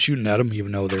stepping out and shooting at them,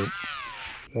 even though they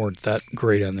weren't that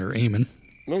great on their aiming.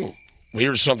 No. Well,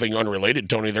 here's something unrelated,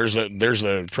 Tony. There's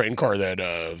the train car that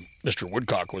Mr.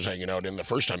 Woodcock was hanging out in the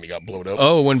first time he got blowed up.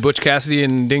 Oh, when Butch Cassidy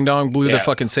and Ding Dong blew the Yeah.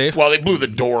 fucking safe? Well, they blew the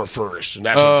door first, and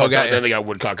that's Oh, what fucked got up. ya. Then they got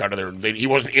Woodcock out of there. He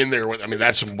wasn't in there. I mean,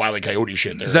 that's some Wile E. Coyote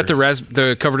shit there. Is that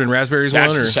the covered in raspberries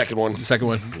That's one? the Or? second one. The second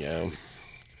one. Yeah.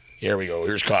 Here we go.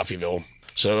 Here's Coffeyville.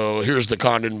 So here's the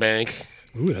Condon Bank.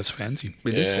 Ooh, that's fancy.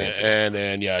 It is fancy. And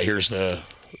then, yeah, here's the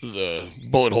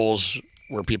bullet holes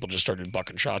where people just started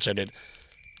bucking shots at it.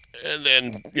 And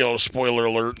then, spoiler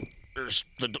alert, there's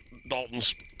the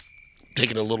Daltons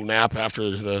taking a little nap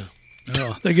after the,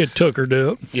 Oh, they get tuckered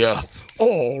out. yeah.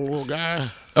 Oh, little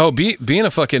guy. Oh, being a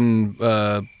fucking,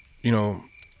 a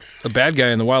bad guy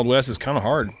in the Wild West is kind of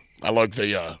hard. I like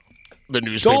the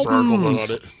newspaper article Daltons. about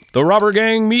it. The robber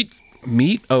gang meet?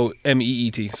 Oh,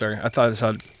 M-E-E-T. Sorry. I thought it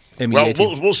said Well,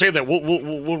 M-E-A-T. we'll say that.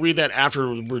 We'll read that after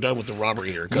we're done with the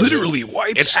robbery here. 'cause Literally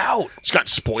wiped it's out. It's got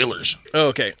spoilers. Oh,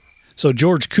 okay. So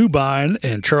George Kubine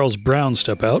and Charles Brown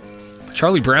step out.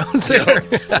 Charlie Brown's there.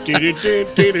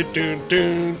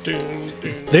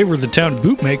 They were the town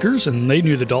bootmakers, and they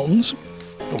knew the Daltons.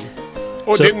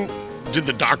 Oh, So- did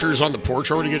the doctors on the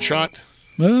porch already get shot?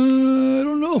 I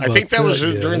don't know. I think that was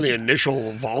yeah. during the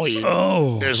initial volley.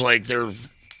 Oh. There's like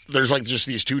there's like just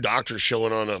these two doctors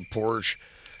chilling on a porch,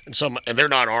 and they're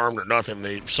not armed or nothing.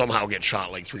 They somehow get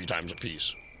shot like 3 times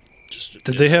apiece.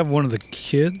 Did they have one of the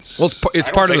kids? Well, it's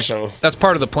I don't part of think the, so. That's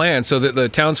part of the plan, so that the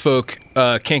townsfolk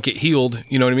can't get healed.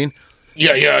 You know what I mean?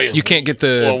 Yeah. You can't get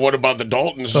the. Well, what about the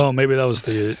Daltons? Oh, maybe that was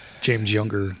the James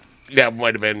Younger. That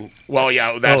might have been. Well,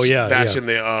 yeah. That's yeah. in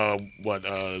the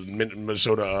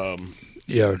Minnesota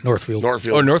Yeah, Northfield.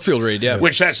 Northfield. Oh, Northfield raid, yeah.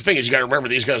 Which that's the thing is you got to remember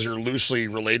these guys are loosely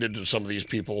related to some of these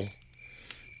people,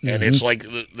 and it's like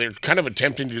they're kind of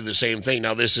attempting to do the same thing.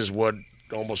 Now this is what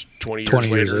almost 20 years 20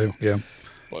 later. years ago, yeah.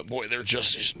 But boy, they're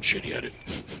just as shitty at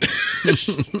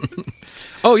it.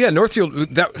 Oh yeah, Northfield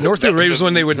raid was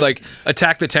when they would like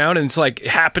attack the town, and it's like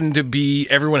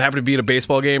everyone happened to be at a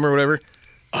baseball game or whatever.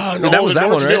 No, that was the that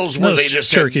one, right? Northfield's where No, they it's just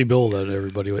Cherokee Bill that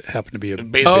everybody happened to be a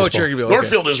baseball. Oh, Cherokee Bill. Okay.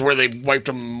 Northfield is where they wiped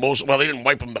them most. Well, they didn't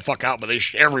wipe them the fuck out, but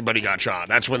everybody got shot.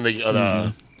 That's when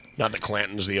the not the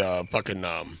Clantons, the fucking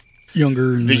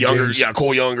Younger. And the Younger, James. yeah,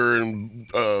 Cole Younger and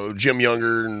Jim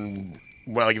Younger and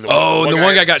Well, like and the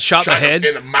one guy got shot in the head.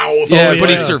 In the mouth. Yeah, Oh, but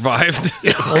he yeah. survived.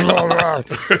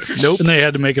 Nope. And they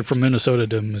had to make it from Minnesota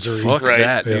to Missouri. Fuck Right.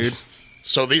 that, Yeah. dude.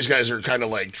 So these guys are kind of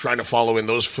like trying to follow in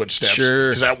those footsteps. Sure.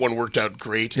 Because that one worked out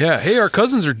great. Yeah. Hey, our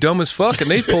cousins are dumb as fuck, and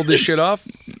they pulled this shit off.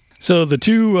 So the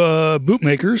two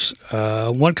bootmakers,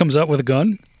 one comes out with a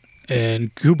gun,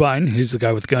 and Kubine, he's the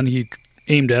guy with the gun, he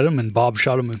aimed at him, and Bob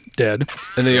shot him dead.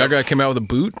 And the other guy came out with a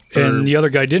boot. And the other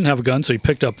guy didn't have a gun, so he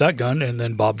picked up that gun, and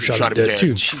then Bob shot him dead,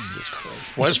 too. Jesus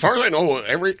Christ. Well, as far as I know,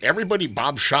 everybody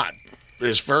Bob shot,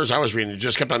 as far as I was reading, it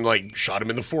just kept on like, shot him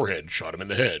in the forehead, shot him in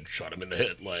the head, shot him in the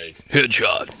head. Like,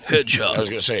 Headshot. I was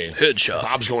going to say, Headshot.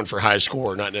 Bob's going for high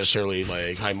score, not necessarily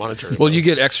like high monetary. Well, you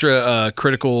get extra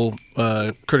critical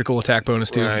attack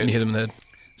bonus too Right. when you hit him in the head.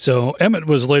 So Emmett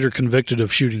was later convicted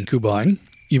of shooting Kubine,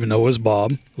 even though it was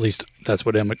Bob. At least that's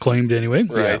what Emmett claimed anyway.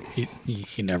 Right.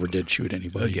 He never did shoot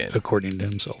anybody, Again. according to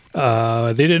himself.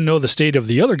 They didn't know the state of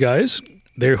the other guys.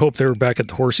 They hoped they were back at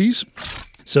the Horsies.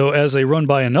 So as they run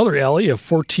by another alley, a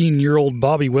 14-year-old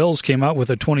Bobby Wells came out with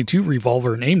a .22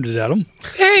 revolver and aimed it at him.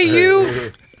 Hey,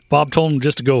 you! Bob told him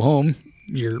just to go home.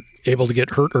 You're able to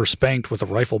get hurt or spanked with a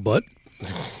rifle butt.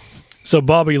 So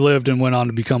Bobby lived and went on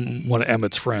to become one of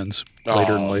Emmett's friends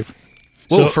later in life.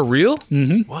 Whoa, So- for real?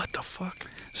 Mm-hmm. What the fuck?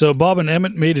 So Bob and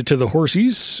Emmett made it to the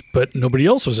Horsies, but nobody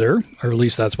else was there, or at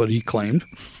least that's what he claimed.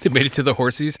 They made it to the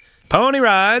Horsies. Pony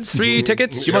rides, 3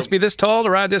 tickets. You must be this tall to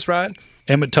ride this ride.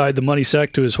 Emmett tied the money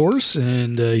sack to his horse,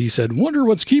 and he said, "Wonder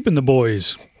what's keeping the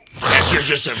boys." There's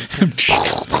just a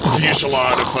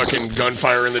fusillade of fucking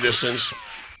gunfire in the distance.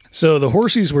 So the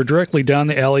Horsies were directly down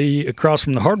the alley across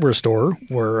from the hardware store,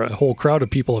 where a whole crowd of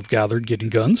people have gathered getting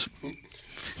guns.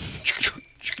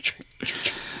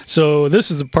 So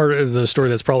this is the part of the story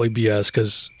that's probably BS,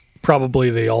 because probably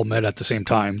they all met at the same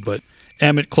time. But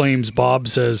Emmett claims Bob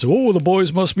says, "Oh, the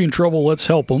boys must be in trouble. Let's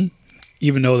help them,"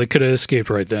 even though they could have escaped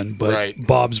right then. But Right.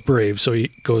 Bob's brave, so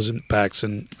he goes and backs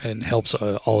and helps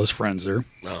all his friends there.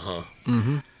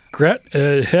 Gret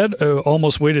had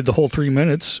almost waited the whole 3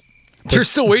 minutes. They're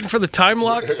still waiting for the time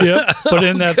lock? Yeah, but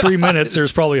in that 3 minutes,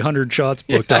 there's probably 100 shots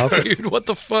booked off. Dude, what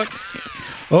the fuck?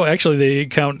 Oh, actually, they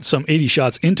count some 80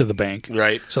 shots into the bank.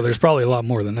 Right. So there's probably a lot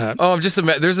more than that. Oh, I'm just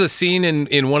there's a scene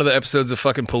in one of the episodes of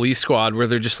fucking Police Squad where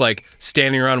they're just like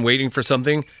standing around waiting for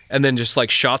something, and then just like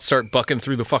shots start bucking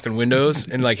through the fucking windows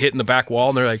and like hitting the back wall,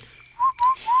 and they're like,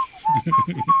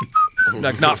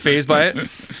 like not phased by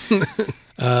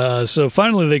it. So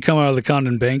finally, they come out of the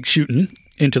Condon Bank shooting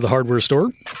into the hardware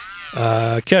store.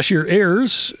 Cashier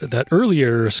Ayers, that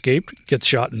earlier escaped, gets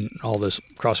shot in all this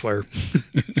crossfire.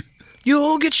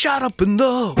 You'll get shot up in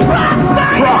the.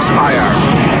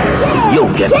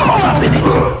 You'll get caught up in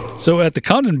it. So at the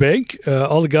Condon Bank,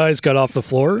 all the guys got off the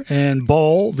floor, and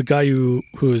Ball, the guy who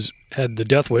had the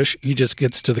death wish, he just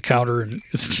gets to the counter and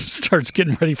starts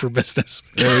getting ready for business.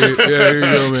 Yeah, here you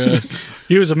go, man.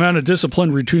 He was a man of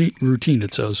disciplined routine,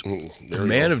 it says. A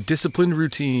man of disciplined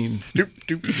routine.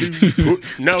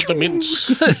 Putting out the mints.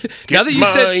 Now that you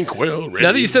my said, inkwell ready.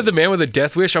 now that you said the man with a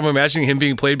death wish, I'm imagining him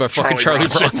being played by fucking Charlie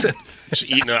Bronson. Just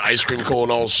eating an ice cream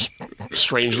cone all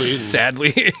strangely. And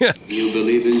Sadly. You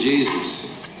believe in Jesus?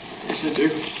 Yes, I do.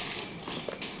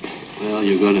 Well,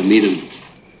 you're going to meet him.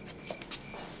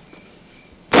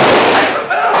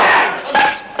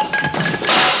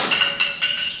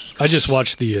 I just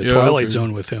watched the Twilight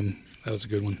Zone with him. That was a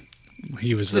good one.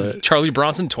 He was the Charlie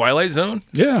Bronson Twilight Zone?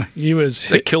 Yeah, he was.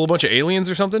 Did they kill a bunch of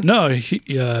aliens or something? No,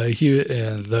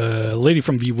 the lady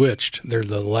from Bewitched. They're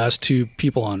the last two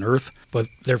people on Earth, but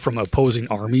they're from opposing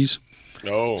armies.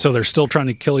 Oh. So they're still trying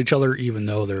to kill each other, even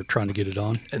though they're trying to get it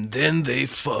on. And then they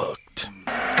fucked.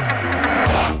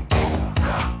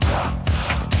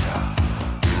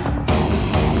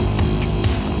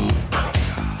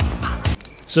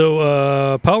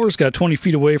 So Powers got 20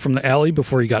 feet away from the alley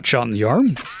before he got shot in the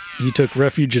arm. He took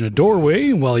refuge in a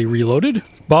doorway while he reloaded.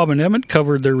 Bob and Emmett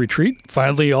covered their retreat.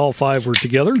 Finally, all five were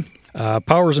together.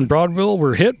 Powers and Broadville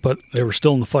were hit, but they were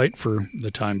still in the fight for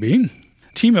the time being.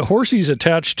 Team of Horsies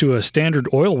attached to a standard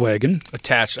oil wagon.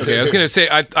 Attached. Okay, I was going to say,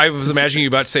 I was imagining you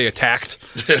about to say attacked.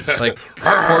 Like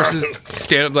horses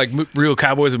stand up like real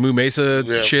cowboys of Moo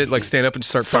Mesa shit, like stand up and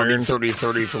start firing 30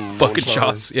 from bucket one side.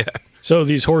 shots. Yeah. So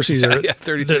these Horsies are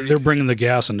 30. They're bringing the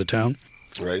gas into town.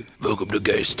 Right. Welcome to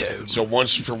Ghost Town. So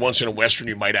once in a Western,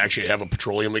 you might actually have a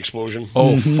petroleum explosion.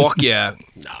 Oh, fuck yeah.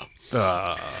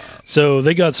 No. So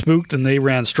they got spooked and they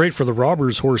ran straight for the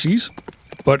robbers' Horsies.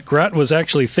 But Grat was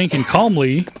actually thinking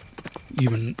calmly,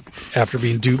 even after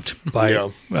being duped by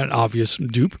an obvious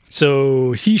dupe.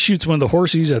 So he shoots one of the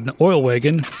Horsies at an oil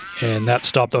wagon, and that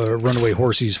stopped the runaway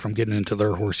Horsies from getting into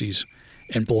their Horsies.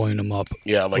 and blowing them up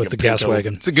Yeah, like with a the gas Pinto.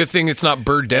 wagon. It's a good thing it's not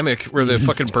Birdemic, where the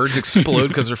fucking birds explode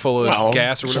because they're full of Well,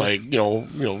 gas or it's whatever.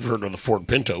 like, heard of the Ford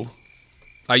Pinto.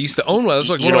 I used to own one. That was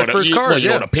like You one know of my what first you cars. know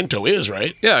Yeah. what a Pinto is,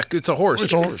 right? Yeah, it's a horse.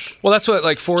 It's a horse. Well, that's what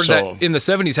like Ford So- that in the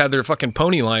 70s had their fucking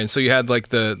pony line. So you had like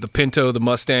the Pinto, the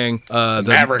Mustang,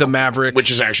 the Maverick,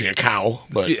 which is actually a cow,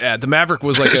 but yeah, the Maverick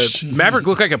was like a Maverick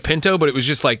looked like a Pinto, but it was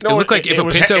just like it looked like if a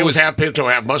was, Pinto it was half Pinto,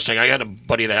 half Mustang. I had a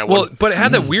buddy that had well, one. but it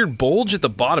had that weird bulge at the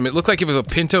bottom. It looked like if a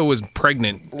Pinto was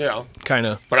pregnant, Yeah, kind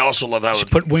of. but I also love how Just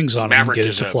put wings on Maverick it and get it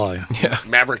is to a- fly. Yeah.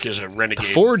 Maverick is a renegade.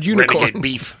 Ford unicorn. Renegade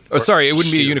beef. Oh, sorry, it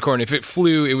wouldn't be a steer. unicorn. If it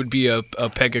flew, it would be a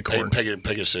pegacorn.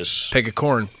 Pegasus.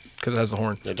 Pegacorn, because it has the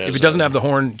horn. It does If it doesn't have- have the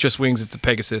horn, just wings, it's a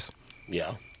Pegasus.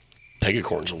 Yeah.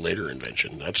 Pegacorn's a later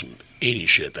invention. That's some 80s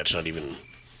shit. That's not even.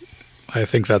 I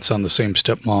think that's on the same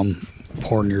stepmom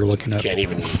porn you're looking at. Can't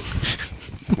even.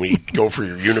 When you go for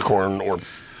your unicorn or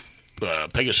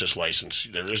Pegasus license,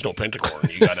 there is no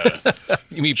pentacorn. You gotta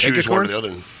You mean choose one or Pegacorn? the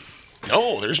other.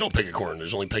 No, there's no pegacorn.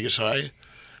 There's only Pegasi,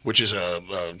 which is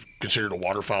considered a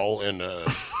waterfowl and.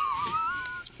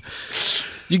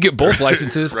 You get both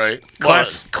licenses. Right.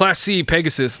 Class C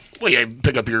Pegasus. Well, yeah,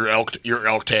 pick up your elk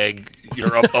tag,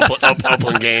 your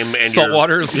upland game, and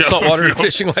Saltwater your,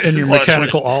 fishing license. And your Well, that's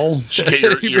mechanical owl. So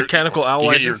get Your mechanical owl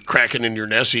you get your license. Kraken and your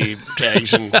Nessie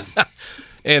tags, and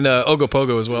And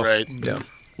Ogopogo as well. right. Yeah.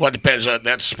 Well, it depends.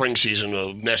 That's spring season.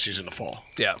 Nessie's in the fall.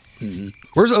 Yeah.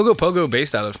 Where's Ogopogo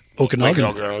based out of? Lake Okanagan.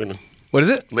 Okanagan. What is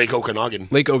it? Lake Okanagan.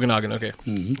 Lake Okanagan. Okay.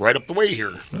 Right up the way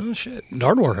here. Oh, shit.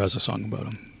 Nardwar has a song about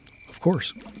him. Of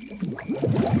course.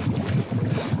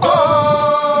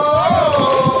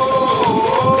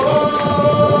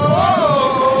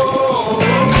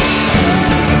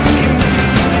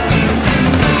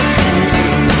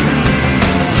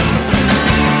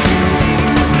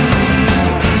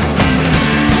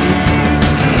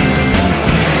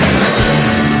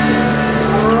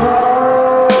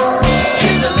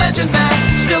 He's a legend man,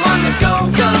 still on the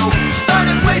go-go.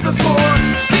 Started way before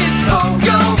Sid's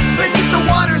Pogo. Beneath the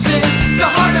waters in the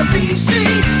heart of BC,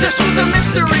 this was a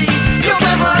mystery you'll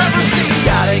never ever see.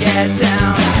 Gotta get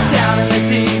down, down in the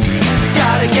deep.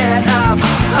 Gotta get up,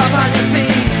 up on your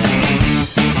feet.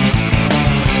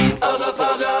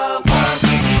 Ogopogo Park.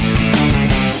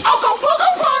 Ogopogo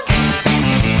Park.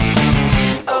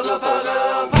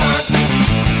 Ogopogo Park.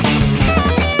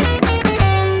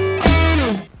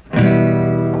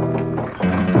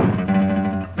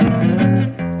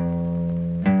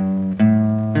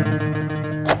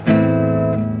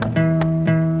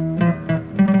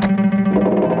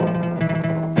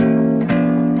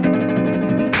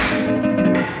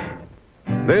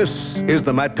 This is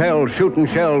the Mattel Shoot and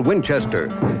Shell Winchester,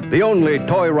 the only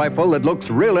toy rifle that looks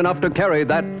real enough to carry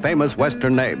that famous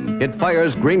Western name. It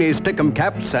fires greeny stick-em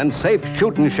caps and safe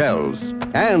shooting shells,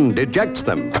 and ejects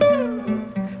them.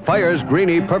 Fires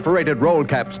greeny perforated roll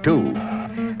caps, too.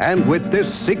 And with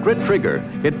this secret trigger,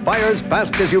 it fires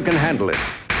fast as you can handle it.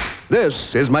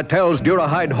 This is Mattel's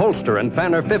Durahide holster and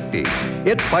Fanner 50.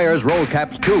 It fires roll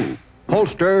caps, too.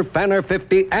 Holster, Fanner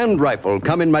 50, and rifle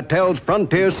come in Mattel's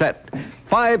Frontier set.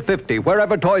 $5.50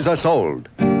 wherever toys are sold.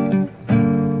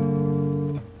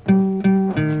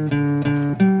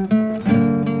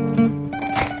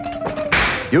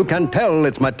 You can tell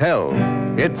it's Mattel.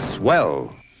 It's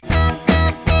swell.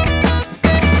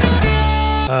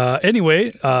 Anyway,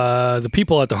 the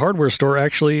people at the hardware store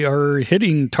actually are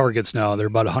hitting targets now. They're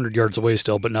about 100 yards away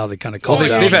still, but now they kind of calm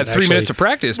down. They've had and 3 minutes of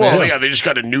practice, Well, man. yeah, they just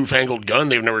got a newfangled gun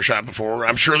they've never shot before.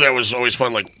 I'm sure that was always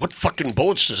fun. Like, what fucking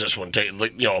bullets does this one take?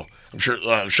 Like, I'm sure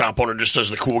the shop owner just does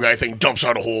the cool guy thing, dumps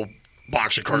out a whole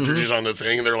box of cartridges on the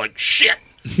thing, and they're like, shit.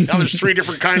 Now there's 3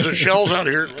 different kinds of shells out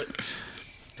here.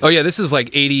 Oh, yeah, this is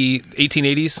like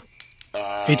 1880s,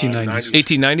 1890s.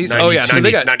 1890s. Oh, yeah, so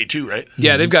they got 92, right?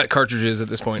 Yeah, they've got cartridges at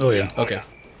this point. Oh, yeah. Okay.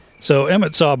 So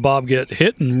Emmett saw Bob get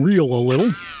hit and reel a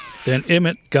little. Then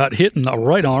Emmett got hit in the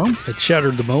right arm. It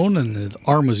shattered the bone, and the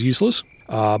arm was useless.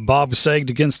 Bob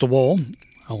sagged against the wall.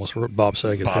 I almost wrote Bob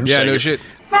Saget there. Yeah, no shit.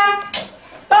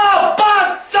 Oh,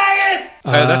 Bob Saget!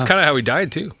 That's kind of how he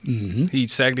died, too. Mm-hmm. He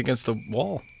sagged against the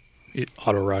wall.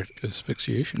 Autoerotic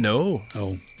asphyxiation. No.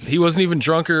 Oh. He wasn't even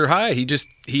drunk or high.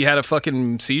 He had a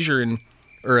fucking seizure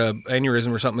or a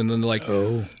aneurysm or something, and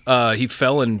then he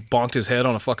fell and bonked his head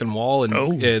on a fucking wall,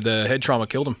 and the head trauma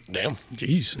killed him. Damn.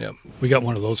 Jeez. Yeah. We got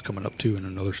one of those coming up, too, in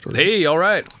another story. Hey, all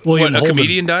right. William What, a Holden.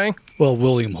 comedian dying? Well,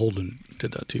 William Holden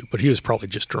did that, too, but he was probably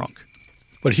just drunk.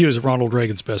 But he was Ronald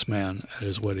Reagan's best man at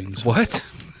his weddings. What?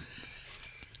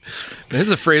 This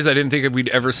is a phrase I didn't think we'd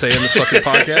ever say on this fucking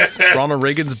podcast. Ronald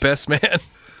Reagan's best man.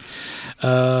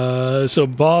 So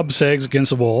Bob sags against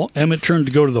the wall. Emmett turned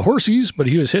to go to the horsies, but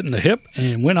he was hit in the hip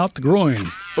and went out the groin.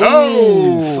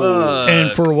 Oh,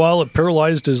 And for a while, it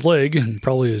paralyzed his leg and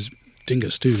probably his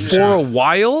dingus too. For a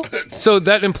while? So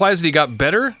that implies that he got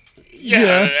better?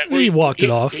 Yeah, he walked it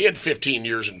off. He had 15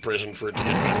 years in prison for it to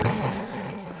get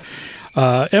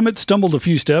better. Emmett stumbled a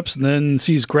few steps and then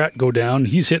sees Grat go down.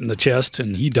 He's hit in the chest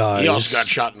and he dies. He also got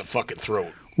shot in the fucking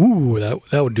throat. Ooh,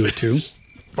 that would do it too.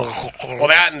 Well,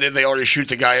 that, and did they already shoot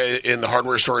the guy in the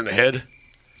hardware store in the head?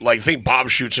 Like, I think Bob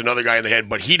shoots another guy in the head,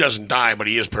 but he doesn't die, but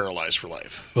he is paralyzed for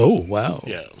life. Oh, wow.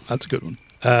 Yeah. That's a good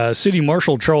one. City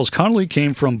Marshal Charles Connolly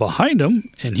came from behind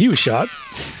him, and he was shot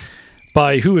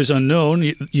by who is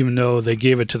unknown, even though they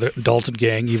gave it to the Dalton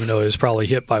gang, even though it was probably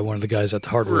hit by one of the guys at the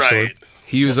hardware store.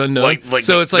 He was unknown. Like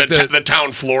so it's like the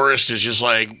town florist is just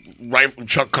like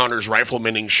Chuck Connor's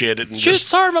riflemaning shit. And shit, just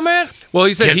sorry, my man. Well,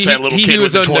 he said hits that little he kid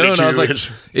was with the unknown. I was 22. like,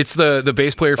 it's the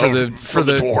bass player for the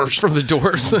dwarves. From the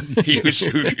dwarves. It's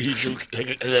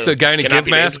the guy in a gimp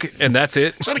mask, and that's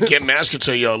it. It's not a gimp mask. It's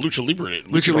a lucha libre.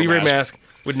 Lucha libre mask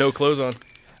with no clothes on.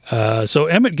 So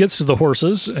Emmett gets to the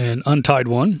horses and untied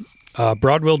one.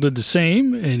 Broadwell did the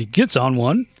same, and he gets on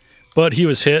one, but he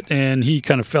was hit, and he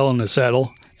kind of fell in the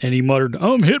saddle, and he muttered,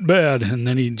 "I'm hit bad," and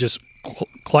then he just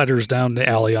clatters down the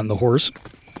alley on the horse.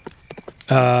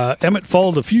 Emmett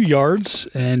followed a few yards,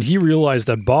 and he realized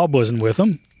that Bob wasn't with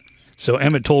him. So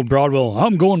Emmett told Broadwell,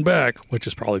 "I'm going back," which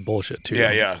is probably bullshit, too.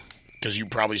 Yeah. Because you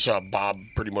probably saw Bob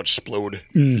pretty much explode.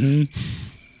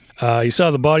 Mm-hmm. He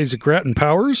saw the bodies of Grat and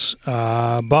Powers.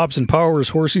 Bob's and Powers'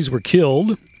 horses were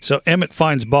killed. So Emmett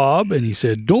finds Bob, and he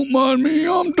said, "Don't mind me,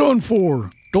 I'm done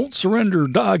for. Don't surrender,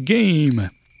 die game."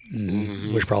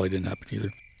 Which probably didn't happen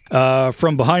either.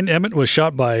 From behind Emmett was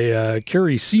shot by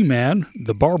Kerry Seaman,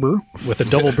 the barber, with a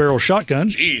double-barrel shotgun.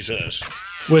 Jesus.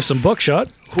 With some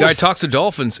buckshot. Guy talks to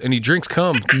dolphins, and he drinks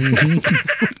cum.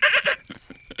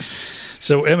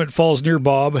 So Emmett falls near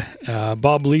Bob.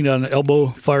 Bob leaned on an elbow,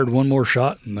 fired one more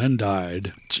shot, and then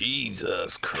died.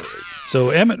 Jesus Christ.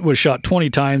 So Emmett was shot 20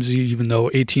 times, even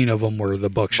though 18 of them were the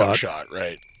buckshot. Buckshot,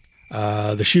 right.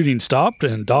 The shooting stopped,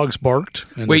 and dogs barked.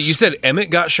 And Wait, you said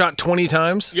Emmett got shot 20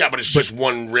 times? Yeah, but it's just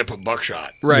one rip of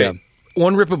buckshot. Right. Yeah.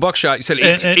 One rip of buckshot. You said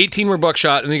 18 were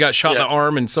buckshot, and then he got shot in Yeah. the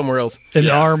arm and somewhere else. In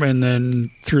the arm and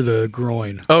then through the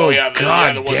groin. Oh, yeah,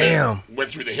 God the one damn. that went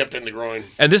through the hip and the groin.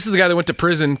 And this is the guy that went to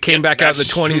prison, came back out in the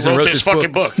That's 20s who and wrote wrote this this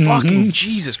fucking book. Fucking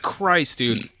Jesus Christ,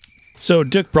 dude. So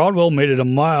Dick Broadwell made it a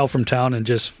mile from town and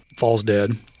just falls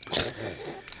dead.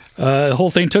 The whole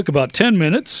thing took about 10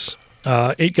 minutes.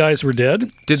 8 guys were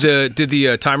dead. Did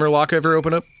the timer lock ever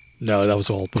open up? No, that was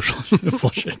all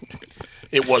flushing.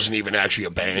 It wasn't even actually a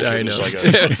bank. I It was know. like Yeah,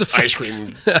 an it's a ice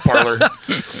cream parlor.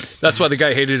 That's why the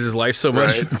guy hated his life so much.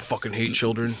 Right. I fucking hate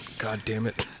children. God damn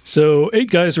it. So 8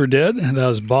 guys were dead. And that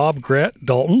was Bob, Grat,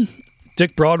 Dalton,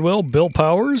 Dick Broadwell, Bill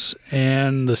Powers,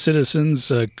 and the citizens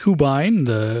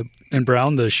Kubine and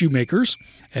Brown, the shoemakers,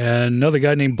 and another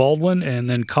guy named Baldwin, and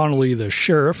then Connolly, the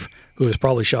sheriff, who was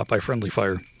probably shot by friendly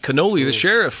fire. Cannoli, the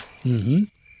sheriff. Mm-hmm.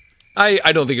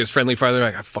 I don't think it's friendly fire. They're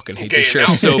like, I fucking hate Okay, this sheriff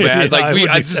now- so bad. Like,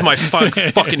 Yeah, this is my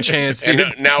fucking chance, dude.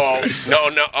 And now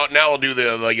I'll do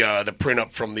the print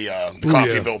up from the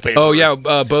Coffeeville paper. Oh yeah,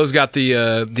 Bo's got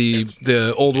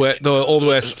the old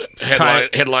west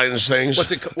headlines things.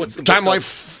 What's the Time book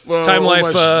Life? called? Time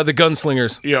Life, the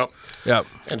Gunslingers. Yep. Yep.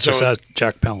 And so Just ask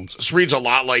Jack Palance. this reads a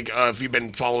lot like if you've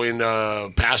been following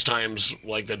Pastimes,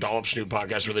 like the Dollop Snoop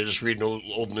podcast, where they just read an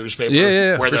old newspaper.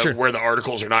 Yeah, where for the sure. where the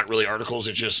articles are not really articles;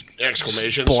 it's just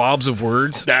exclamations. Blobs of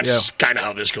words. That's kind of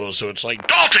how this goes. So it's like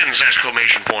Dalton's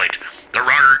exclamation point. The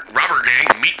robber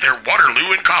gang meet their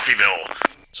Waterloo in Coffeeville.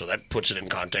 So that puts it in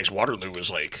context. Waterloo is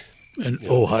like In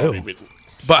Ohio.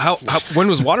 But how when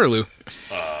was Waterloo?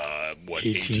 What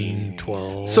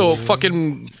 1812. So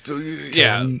fucking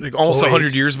like almost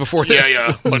 100 years before this.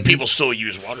 Yeah. But people still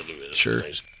use Waterloo as Sure.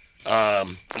 place.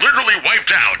 Literally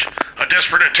wiped out. A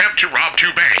desperate attempt to rob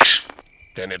 2 banks.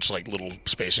 Then it's like little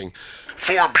spacing.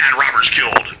 4 bad robbers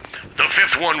killed. The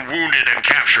 5th one wounded and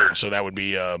captured. So that would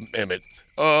be Emmett.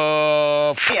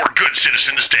 4 good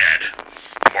citizens dead.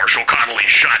 Marshal Connolly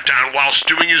shot down whilst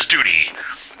doing his duty.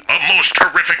 A most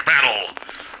horrific battle.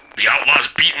 The outlaws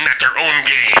beaten at their own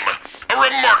game. A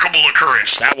remarkable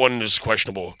occurrence. That one is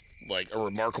questionable. Like a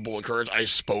remarkable occurrence, I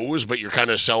suppose, but you're kind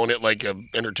of selling it like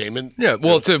entertainment. Yeah,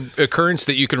 well, it's an occurrence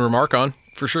that you can remark on,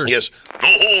 for sure. Yes. The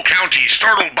whole county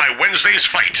startled by Wednesday's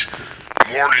fight.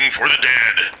 Mourning for the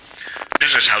dead.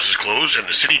 Business houses closed and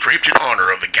the city draped in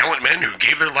honor of the gallant men who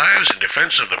gave their lives in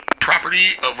defense of the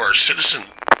property of our citizens.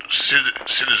 So,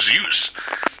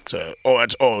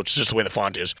 it's just the way the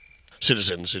font is.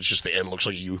 citizens. It's just the N looks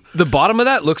like a U. The bottom of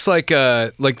that looks like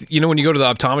when you go to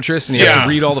the optometrist and you have to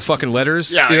read all the fucking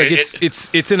letters. Yeah,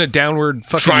 it's in a downward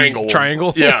fucking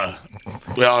triangle. Yeah.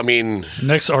 Well, I mean,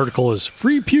 next article is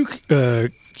free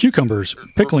cucumbers,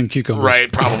 pickling cucumbers.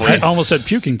 Right, probably. I almost said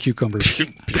puking cucumbers.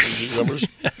 Puking cucumbers.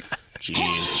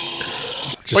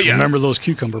 Jesus. Just remember those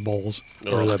cucumber balls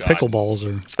or the pickle balls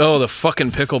or. Oh, the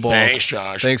fucking pickle balls.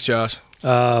 Thanks, Josh.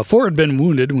 Four had been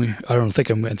wounded. I don't think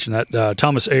I mentioned that.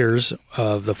 Thomas Ayers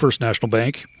of the First National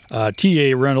Bank.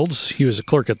 T.A. Reynolds, he was a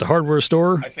clerk at the hardware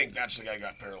store. I think that's the guy who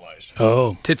got paralyzed.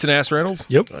 Oh. Tits and Ass Reynolds?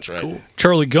 Yep. That's right. Cool.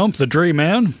 Charlie Gump, the Dre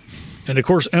Man. And, of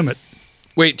course, Emmett.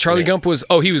 Wait, Charlie Gump was...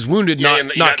 Oh, he was wounded,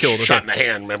 not killed. Shot in the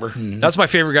hand, remember? Mm-hmm. That's my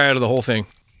favorite guy out of the whole thing.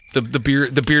 The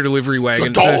beer delivery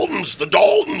wagon. The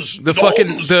Daltons.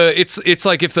 It's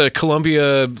like if the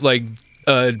Columbia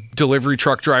delivery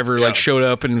truck driver showed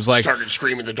up and was like started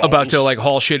screaming the Daltons. About to like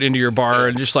haul shit into your bar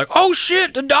and just like, oh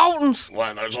shit, the Daltons.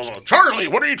 Well, there's also Charlie.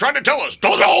 What are you trying to tell us? The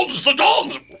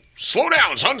Daltons. Slow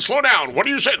down, son. Slow down. What do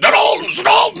you say? The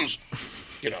Daltons.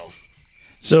 You know.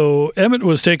 So Emmett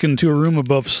was taken to a room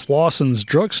above Slausson's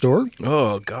drugstore.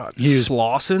 Oh God,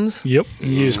 Slausson's? Yep.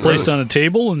 He was placed on a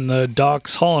table, and the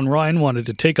Doc's Holland Ryan wanted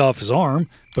to take off his arm,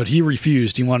 but he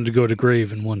refused. He wanted to go to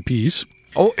grave in one piece.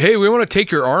 Oh, hey, we want to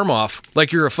take your arm off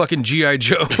like you're a fucking G.I.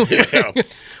 Joe. Yeah.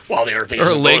 Well, the other thing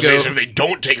is, in those days, if they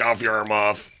don't take off your arm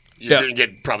off, you're going to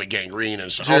get probably gangrene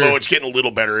and stuff. Sure. Although it's getting a little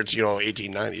better. It's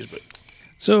 1890s, but.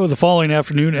 So the following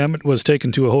afternoon, Emmett was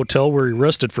taken to a hotel where he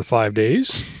rested for 5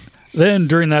 days. Then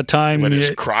during that time, let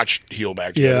his crotch heal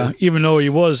back together. Yeah, even though he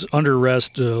was under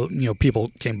arrest,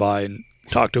 people came by and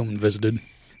talked to him and visited,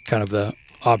 kind of the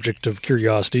object of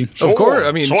curiosity. Of course,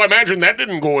 I mean. So I imagine that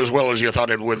didn't go as well as you thought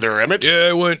it would there, Emmett.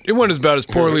 Yeah, it went about as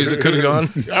poorly as it could have gone.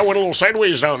 I went a little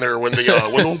sideways down there when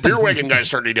the beer wagon guy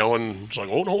started yelling. It's like,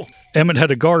 oh no. Emmett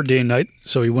had a guard day and night,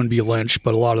 so he wouldn't be lynched,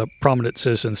 but a lot of prominent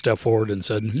citizens stepped forward and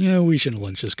said, we shouldn't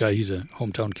lynch this guy. He's a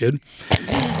hometown kid.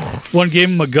 One gave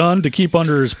him a gun to keep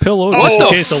under his pillow just in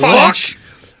case of lynch.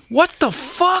 What the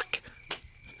fuck?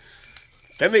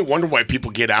 Then they wonder why people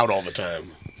get out all the time.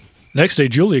 Next day,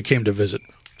 Julia came to visit,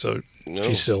 so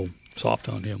she's still soft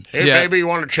on him. Hey, baby, you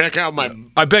want to check out my...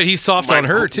 I bet he's soft on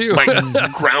her, too.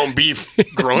 My ground beef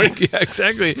growing? Yeah,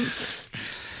 exactly.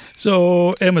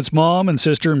 So Emmett's mom and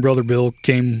sister and brother Bill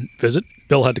came visit.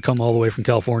 Bill had to come all the way from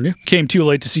California. Came too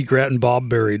late to see Grat and Bob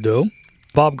buried, though.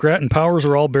 Bob, Grat, and Powers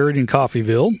are all buried in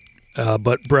Coffeyville,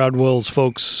 but Bradwell's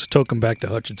folks took him back to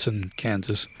Hutchinson,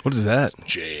 Kansas. What is that?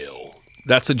 Jail.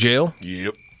 That's a jail?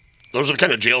 Yep. Those are the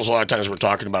kind of jails a lot of times we're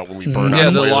talking about when we burn out. Yeah,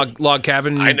 the log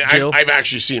cabin jail. I've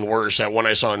actually seen worse. That one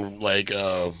I saw in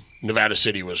Nevada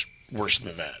City was worse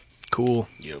than that. Cool.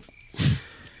 Yep.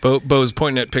 Bo's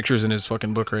pointing at pictures in his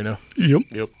fucking book right now.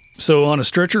 Yep. So on a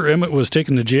stretcher, Emmett was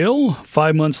taken to jail.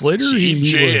 5 months later,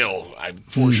 I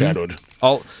foreshadowed.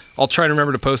 I'll try and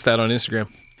remember to post that on Instagram.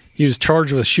 He was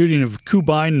charged with shooting of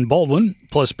Cubine and Baldwin,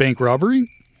 plus bank robbery.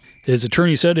 His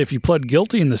attorney said if he pled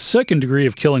guilty in the second degree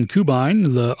of killing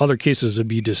Cubine, the other cases would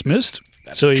be dismissed.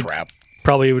 That's a trap.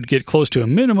 Probably would get close to a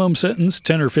minimum sentence,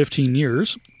 10 or 15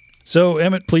 years. So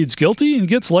Emmett pleads guilty and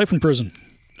gets life in prison.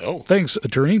 Oh. Thanks,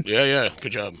 attorney. Yeah.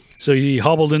 Good job. So he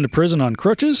hobbled into prison on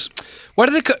crutches. Why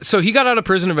did they? So he got out of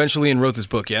prison eventually and wrote this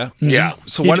book, yeah? Mm-hmm. Yeah.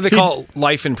 So why do they call it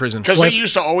life in prison? Because they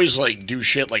used to always do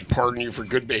shit like pardon you for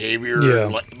good behavior.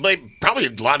 Yeah. Probably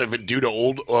a lot of it due to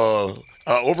old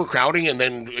overcrowding, and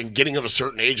then getting of a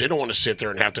certain age, they don't want to sit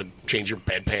there and have to change your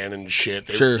bedpan and shit.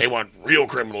 They want real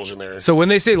criminals in there. So when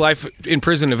they say life in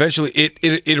prison, eventually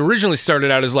it originally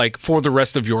started out as for the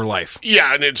rest of your life.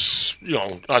 Yeah, and it's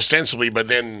ostensibly, but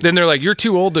then they're like, you're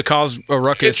too old to cause a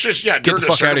ruckus. It's just during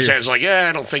the circumstance,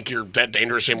 I don't think you're that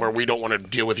dangerous anymore. We don't want to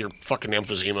deal with your fucking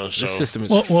emphysema. So the system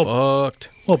is fucked.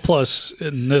 Well, plus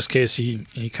in this case, he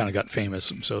kind of got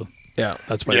famous, so yeah,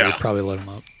 that's why they probably let him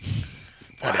out.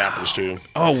 That happens too.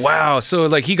 Oh wow! So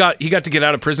he got to get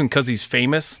out of prison because he's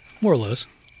famous, more or less.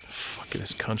 Fucking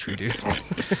this country, dude. I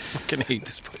fucking hate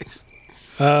this place.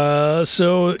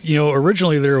 So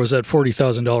originally there was that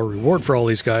 $40,000 reward for all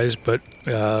these guys, but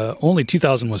only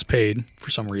 $2,000 was paid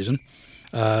for some reason.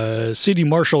 C.D.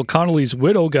 Marshall Connolly's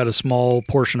widow got a small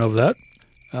portion of that.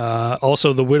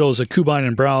 Also, the widows of Cubine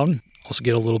and Brown also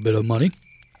get a little bit of money.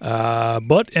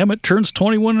 But Emmett turns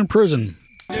 21 in prison.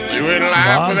 You in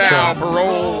life without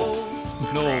parole.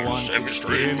 No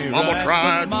one. Mama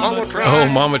tried. Oh,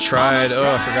 Mama tried.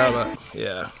 Oh, I forgot about it.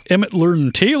 Yeah. Emmett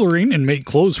learned tailoring and made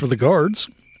clothes for the guards.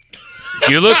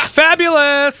 You look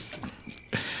fabulous.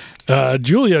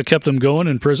 Julia kept him going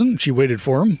in prison. She waited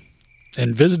for him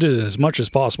and visited as much as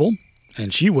possible.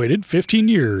 And she waited 15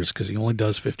 years because he only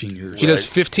does 15 years. He does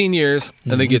 15 years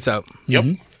and then gets out.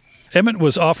 Yep. Emmett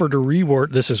was offered a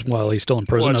reward. This is while he's still in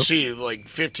prison. Well, let's see, like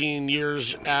 15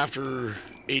 years after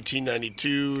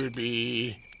 1892 would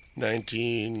be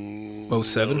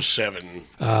 1907.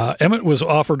 Emmett was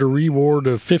offered a reward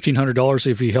of $1,500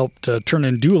 if he helped turn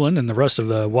in Doolin and the rest of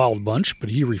the Wild Bunch, but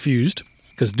he refused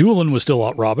because Doolin was still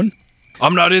out robbing.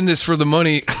 I'm not in this for the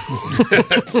money.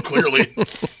 Clearly.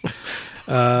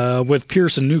 With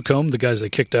Pierce and Newcomb, the guys they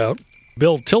kicked out.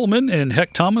 Bill Tillman and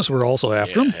Heck Thomas were also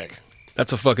after him. Heck.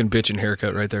 That's a fucking bitchin'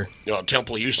 haircut right there.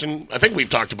 Temple Houston. I think we've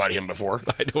talked about him before.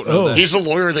 I don't know that. He's the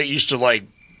lawyer that used to, like,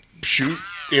 shoot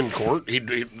in court. He'd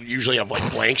usually have,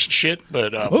 like, blanks and shit.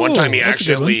 But one time he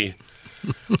accidentally...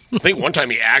 I think one time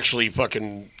he actually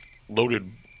fucking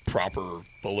loaded proper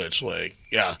bullets. Like,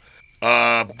 yeah.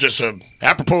 Just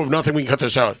apropos of nothing, we can cut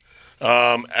this out.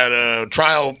 At a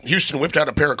trial, Houston whipped out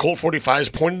a pair of Colt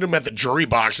 45s, pointed them at the jury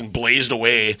box, and blazed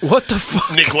away. What the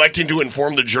fuck? Neglecting to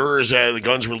inform the jurors that the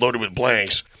guns were loaded with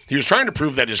blanks. He was trying to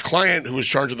prove that his client, who was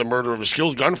charged with the murder of a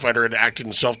skilled gunfighter, had acted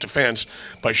in self-defense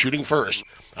by shooting first.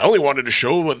 I only wanted to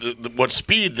show what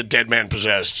speed the dead man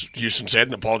possessed, Houston said,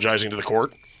 in apologizing to the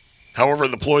court. However,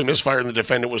 the ploy misfired and the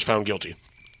defendant was found guilty.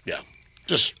 Yeah.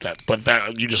 Just that, but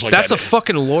that you just like that's that. a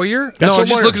fucking lawyer? That's no, a I'm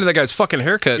just lawyer. looking at that guy's fucking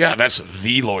haircut. Yeah, that's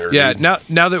the lawyer. Yeah, dude.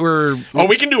 now that we're... Oh,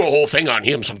 we can do a whole thing on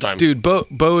him sometime. Dude, Bo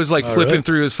is like All flipping right.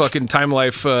 through his fucking Time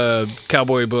Life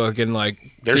cowboy book and like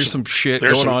there's some shit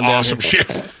going on down awesome here.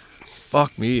 shit.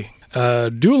 Fuck me.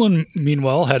 Doolin,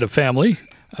 meanwhile, had a family,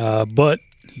 but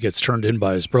he gets turned in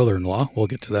by his brother-in-law. We'll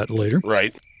get to that later.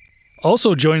 Right.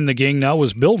 Also joining the gang now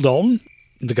was Bill Dalton,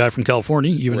 the guy from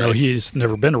California, even though Right. he's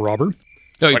never been a robber.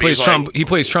 No, he But plays he's like- he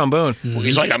plays trombone. Well,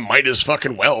 he's like, I might as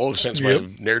fucking well, since Yep. my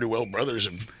ne'er-do-well brothers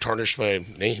have tarnished my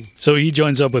name. So he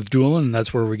joins up with Doolin, and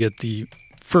that's where we get the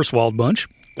first Wild Bunch.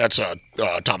 That's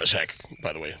Thomas Heck,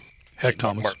 by the way. Heck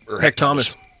Thomas. Heck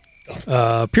Thomas.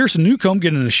 Pierce and Newcomb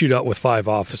get in a shootout with 5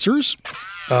 officers.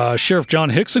 Sheriff John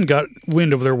Hickson got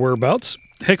wind of their whereabouts.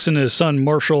 Hickson and his son,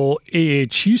 Marshal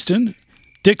A.H. Houston,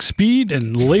 Dick Speed,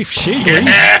 and Leif Shagley.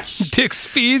 Yes! Dick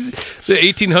Speed, the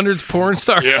 1800s porn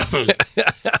star. Yeah.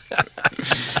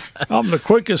 I'm the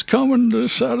quickest coming to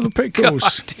this side of the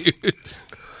Pecos. God, dude.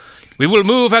 We will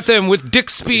move at them with Dick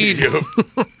Speed.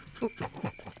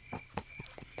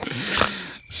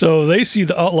 So they see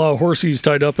the outlaw horses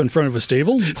tied up in front of a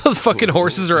stable. Those fucking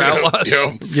horses are outlaws.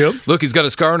 Yeah. Yep. Look, he's got a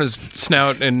scar on his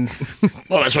snout, and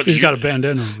Well, that's what He's you- got a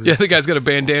bandana over yeah, the guy's got a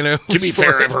bandana. To be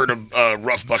fair, I've heard of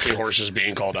rough bucking horses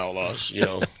being called outlaws, you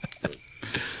know.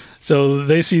 So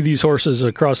they see these horses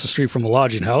across the street from a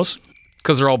lodging house.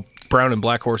 Because they're all brown and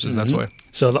black horses, that's why.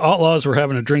 So the outlaws were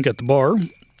having a drink at the bar.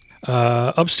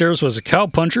 Upstairs was a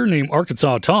cowpuncher named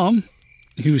Arkansas Tom,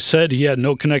 who said he had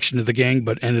no connection to the gang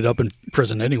but ended up in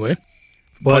prison anyway.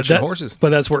 Punching horses. But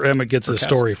that's where Emmett gets his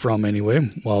story from anyway,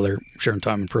 while they're sharing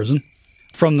time in prison.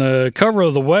 From the cover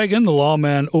of the wagon, the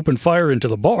lawman opened fire into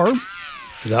the bar.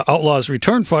 The outlaws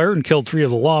returned fire and killed 3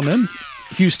 of the lawmen.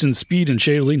 Houston, Speed, and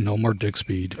Shagley. No more Dick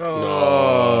Speed.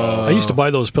 Oh. I used to buy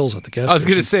those pills at the gas I was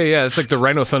going to station. say, yeah, it's like the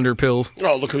Rhino Thunder pills.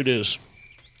 Oh, look who it is.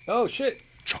 Oh, shit.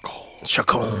 Chuckle.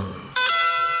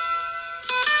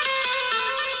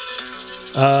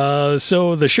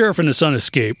 So the sheriff and his son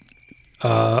escape.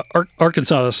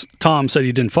 Arkansas Tom said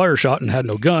he didn't fire a shot and had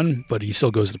no gun, but he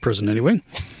still goes to prison anyway.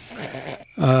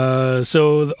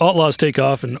 So the outlaws take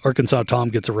off, and Arkansas Tom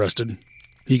gets arrested.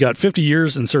 He got 50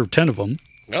 years and served 10 of them.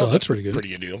 Oh, So that's pretty good. Pretty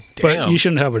good deal. But Damn. you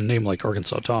shouldn't have a name like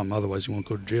Arkansas Tom, otherwise you won't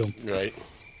go to jail. Right.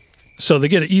 So they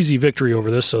get an easy victory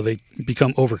over this, so they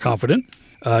become overconfident.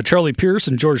 Charlie Pierce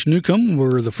and George Newcomb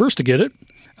were the first to get it.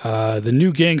 The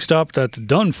new gang stopped at the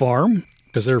Dunn farm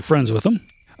because they were friends with them.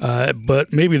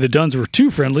 But maybe the Dunns were too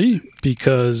friendly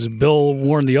because Bill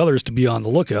warned the others to be on the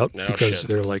lookout because shit.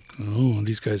 they're like, oh,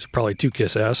 these guys are probably too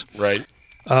kiss ass. Right.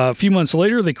 A few months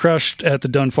later, they crashed at the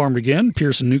Dunn farm again,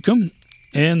 Pierce and Newcomb,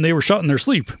 and they were shot in their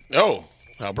sleep. Oh,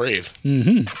 how brave.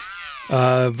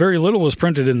 Very little was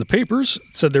printed in the papers.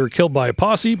 It said they were killed by a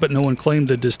posse, but no one claimed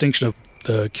the distinction of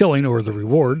the killing or the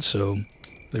reward, so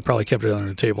they probably kept it under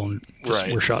the table and just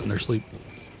Right. were shot in their sleep.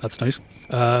 That's nice.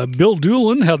 Bill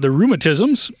Doolin had the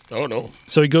rheumatisms, Oh, no.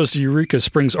 so he goes to Eureka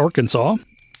Springs, Arkansas.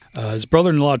 His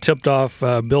brother-in-law tipped off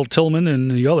Bill Tillman and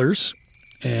the others,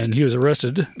 and he was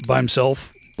arrested by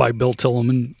himself by Bill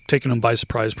Tillman, taking him by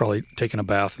surprise, probably taking a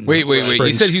bath. in Wait. the You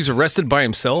springs. said he's arrested by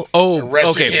himself? Oh,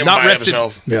 Arrested okay. him Not by arrested.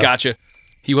 himself. Yeah. Gotcha.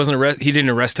 He wasn't he didn't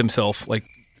arrest himself, like,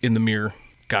 in the mirror.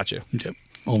 Gotcha. Yep.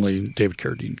 Only David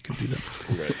Carradine could do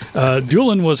that.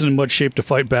 Doolin wasn't in much shape to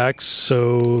fight back,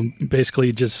 so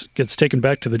basically just gets taken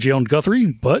back to the jail in Guthrie,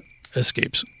 but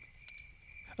escapes.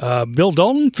 Bill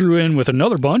Dalton threw in with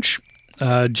another bunch.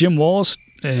 Jim Wallace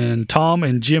and Tom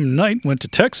and Jim Knight went to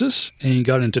Texas and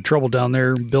got into trouble down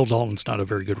there. Bill Dalton's not a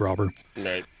very good robber.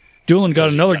 Right. Doolin got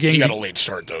another gang. He got a late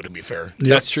start, though, to be fair. Yep.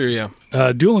 That's true,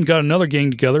 yeah. Doolin got another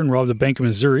gang together and robbed a bank in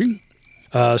Missouri.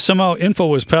 Somehow info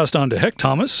was passed on to Heck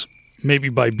Thomas, maybe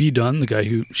by B. Dunn, the guy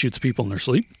who shoots people in their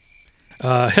sleep.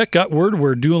 Heck got word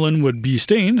where Doolin would be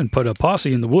staying and put a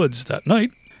posse in the woods that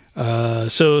night.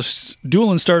 So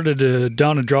Doolin started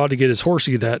down a draw to get his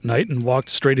horsey that night and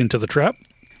walked straight into the trap.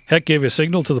 Heck gave a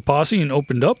signal to the posse and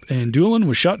opened up, and Doolin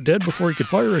was shot dead before he could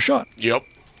fire a shot. Yep.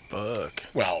 Fuck.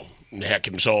 Well, Heck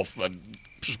himself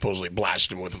supposedly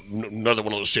blasted him with another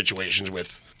one of those situations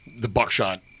with the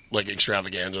buckshot, like,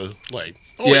 extravaganza. Like,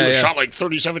 he was shot like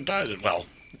 37 times. Well,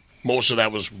 most of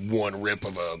that was one rip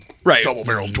of a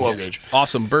double-barreled 12-gauge.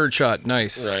 Awesome. Bird shot.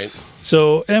 Nice. Right.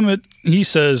 So Emmett, he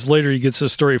says later he gets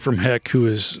this story from Heck, who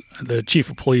is the chief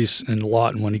of police in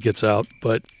Lawton when he gets out,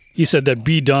 but he said that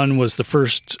B. Dunn was the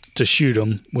first to shoot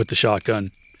him with the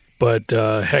shotgun, but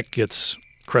Heck gets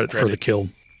credit for the kill.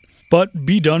 But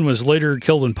B. Dunn was later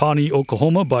killed in Pawnee,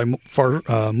 Oklahoma by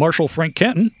Marshal Frank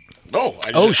Canton. Oh,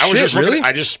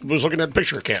 I just was looking at a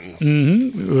picture of Canton.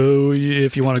 Mm-hmm.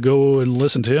 If you want to go and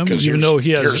listen to him, even though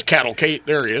he has... Here's Cattle Kate.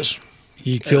 There he is.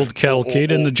 He killed Cattle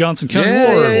Kate in the Johnson County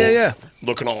War. Yeah.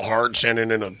 Looking all hard, standing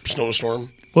in a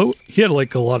snowstorm. Well, he had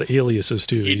like a lot of aliases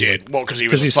too. He did. Well, because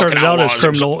he started out as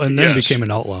criminal and then became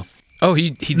an outlaw. Oh,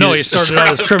 he did. No, he started out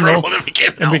as criminal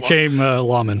and became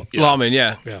lawman. Yeah. Lawman,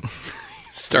 yeah.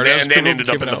 Started and then ended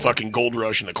up in the fucking gold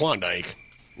rush in the Klondike,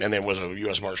 and then was a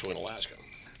U.S. Marshal in Alaska.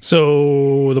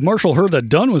 So the marshal heard that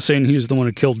Dunn was saying he was the one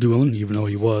who killed Doolin, even though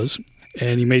he was,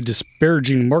 and he made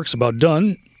disparaging remarks about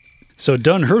Dunn. So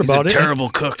Dunn heard about it. Terrible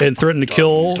cook. And threatened to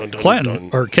kill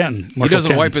Canton. He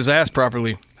doesn't wipe his ass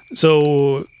properly.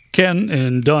 So Ken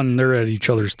and Dunn, they're at each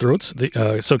other's throats.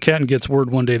 So Canton gets word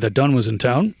one day that Dunn was in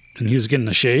town and he was getting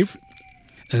a shave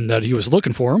and that he was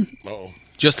looking for him. Oh,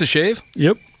 just a shave?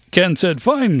 Yep. Ken said,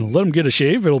 fine, let him get a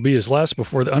shave. It'll be his last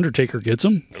before the Undertaker gets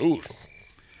him. Ooh.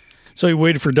 So he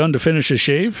waited for Dunn to finish his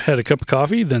shave, had a cup of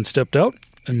coffee, then stepped out.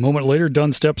 A moment later,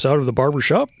 Dunn steps out of the barber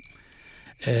shop.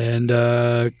 And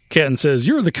Canton says,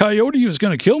 you're the coyote who was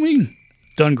going to kill me?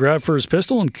 Dunn grabbed for his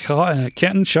pistol, and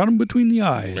Canton shot him between the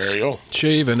eyes. There you go.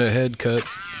 Shave and a head cut.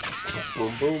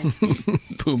 Boom, boom.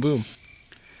 Boom, boom.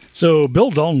 So Bill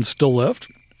Dalton still left.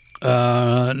 In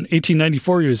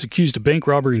 1894, he was accused of bank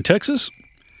robbery in Texas.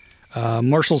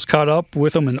 Marshals caught up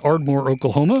with him in Ardmore,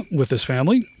 Oklahoma, with his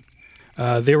family.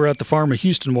 They were at the farm of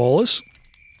Houston Wallace.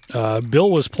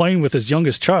 Bill was playing with his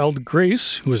youngest child,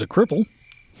 Grace, who was a cripple.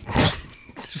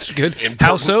 Just good.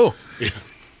 How so?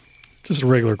 Just a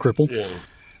regular cripple. Yeah.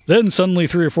 Then suddenly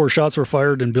 3 or 4 shots were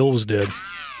fired and Bill was dead.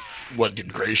 What,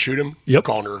 did Grace shoot him? Yep.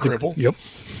 Calling her a cripple? Yep.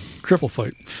 Cripple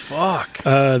fight. Fuck.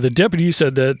 The deputy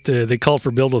said that they called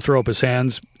for Bill to throw up his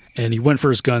hands, and he went for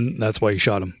his gun. That's why he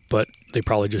shot him. But they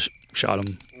probably just shot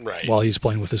him while he's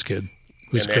playing with his kid,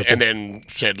 who's crippled. And then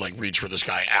said, like, reach for this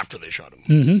guy after they shot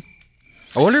him.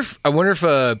 Mm-hmm. I wonder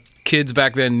if kids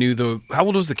back then knew how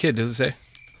old was the kid? Does it say?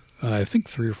 I think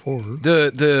 3 or 4.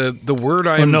 The word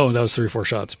I'm... Oh, no, that was 3 or 4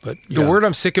 shots. But the word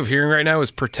I'm sick of hearing right now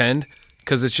is pretend,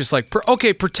 because it's just like,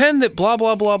 pretend that blah,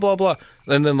 blah, blah, blah, blah,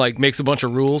 and then, like, makes a bunch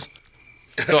of rules.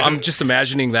 So I'm just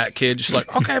imagining that kid just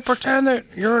like, okay, pretend that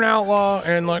you're an outlaw,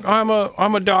 and, like, I'm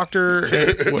a doctor,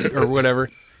 or whatever.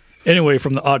 Anyway,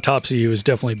 from the autopsy, he was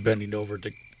definitely bending over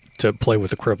to play with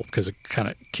the cripple, because it kind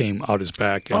of came out his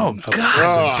back. And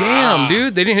God damn,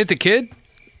 dude. They didn't hit the kid?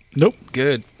 Nope.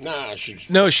 Good. Nah, she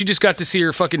just got to see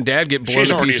her fucking dad get blown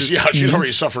to pieces. Yeah, she's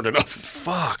already suffered enough.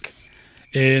 Fuck.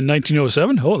 In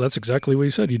 1907, that's exactly what he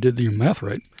said. You did your math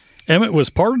right. Emmett was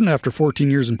pardoned after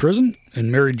 14 years in prison and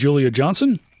married Julia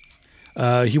Johnson.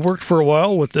 He worked for a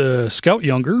while with Scout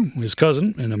Younger, his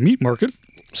cousin, in a meat market.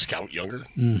 Scout Younger?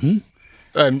 Mm-hmm.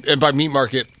 And by meat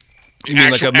market, you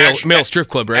mean like a male strip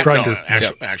club, right?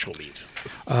 Actual meat.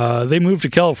 They moved to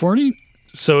California.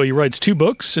 So he writes 2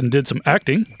 books and did some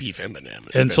acting. Beef and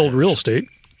bananas. And sold real estate.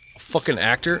 Fucking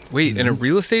actor? Wait, and a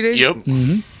real estate agent? Yep.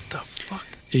 Mm-hmm. The fuck?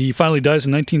 He finally dies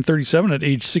in 1937 at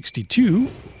age 62.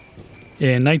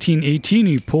 In 1918,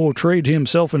 he portrayed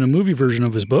himself in a movie version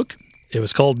of his book. It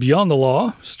was called Beyond the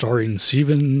Law, starring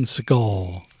Steven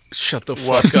Seagal. Shut the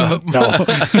fuck up. No.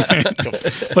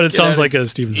 But it sounds like a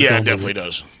Steven Seagal Yeah, it movie. definitely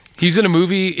does. He's in a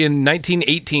movie in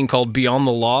 1918 called Beyond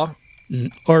the Law.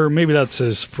 Or maybe that's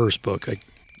his first book. I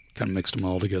kind of mixed them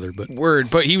all together. But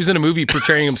he was in a movie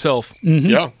portraying himself. Mm-hmm.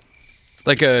 Yeah.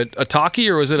 Like a talkie,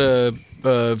 or was it a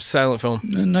silent film?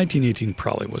 In 1918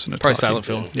 probably wasn't a probably talkie. silent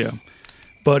film. Yeah.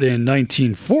 But in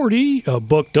 1940, a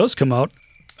book does come out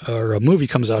or a movie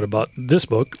comes out about this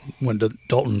book, When the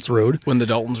Daltons Rode. When the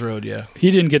Daltons Rode, yeah.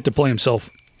 He didn't get to play himself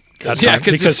that Yeah, time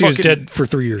because he was dead for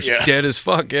 3 years. Yeah. Dead as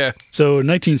fuck, yeah. So in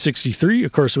 1963,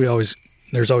 of course,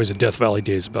 there's always a Death Valley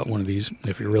Days about one of these,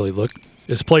 if you really look.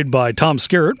 It's played by Tom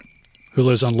Skerritt, who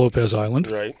lives on Lopez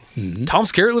Island. Right. Tom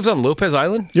Skerritt lives on Lopez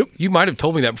Island? Yep. You might have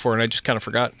told me that before, and I just kind of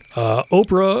forgot.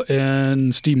 Oprah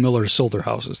and Steve Miller sold their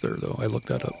houses there, though. I looked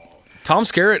that up. Tom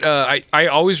Skerritt, I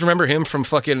always remember him from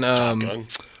fucking... Top Gun.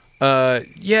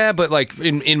 Yeah, but like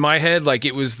in my head, like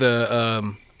it was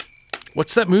the...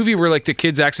 what's that movie where like the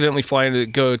kids accidentally flying to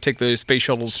go take the space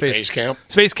shuttle to space? Space Camp.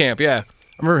 Space Camp, yeah.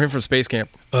 I remember him from Space Camp.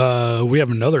 We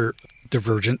have another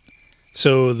divergent.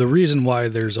 So the reason why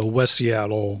there's a West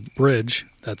Seattle bridge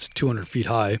that's 200 feet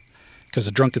high, because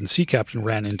a drunken sea captain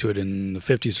ran into it in the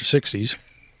 50s or 60s.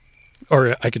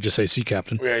 Or I could just say sea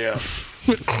captain. Yeah.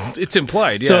 It's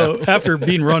implied, yeah. So after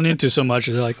being run into so much,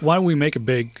 they're like, why don't we make it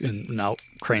big? And now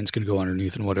cranes can go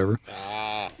underneath and whatever.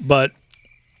 But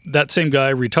that same guy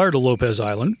retired to Lopez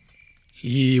Island.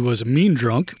 He was a mean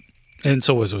drunk, and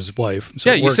so was his wife. So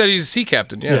yeah, it you worked. said he's a sea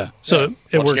captain, yeah. So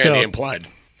it Once worked again, out. implied.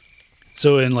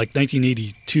 So in like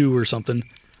 1982 or something,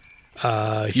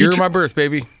 Year of my birth,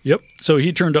 baby. Yep. So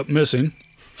he turned up missing.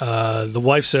 The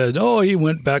wife said, he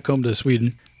went back home to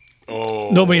Sweden. Oh.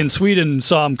 Nobody in Sweden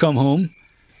saw him come home.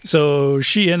 So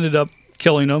she ended up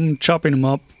killing him, chopping him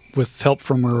up with help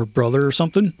from her brother or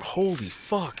something. Holy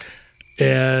fuck.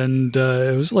 And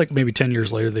it was like maybe 10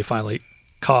 years later they finally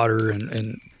caught her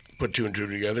and Put two and two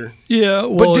together. yeah,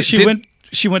 well, did-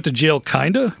 she went to jail,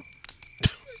 kinda.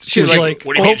 She was like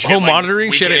what do you mean? She had, home like,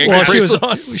 monitoring? She had an weekend ankle Well,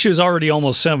 bracelet on? she was already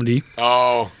almost 70.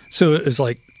 Oh. So it's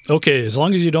like, okay, as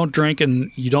long as you don't drink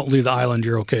and you don't leave the island,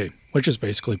 you're okay, which is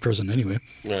basically prison anyway.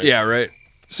 Right. Yeah, right.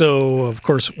 So, of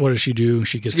course, what does she do?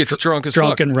 She gets drunk as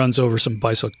fuck. and runs over some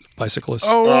bicyclists.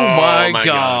 Oh, my my God,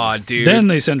 God. dude. Then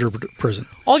they send her to prison.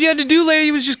 All you had to do,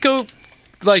 lady, was just go,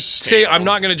 like, Stay say, home. I'm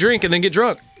not going to drink, and then get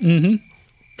drunk.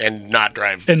 And not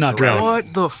drive. And not drive.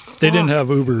 What the fuck? They didn't have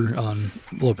Uber on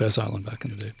Lopez Island back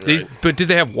in the day. But did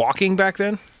they have walking back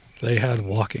then? They had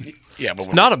walking. Yeah,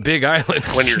 but Not a big island.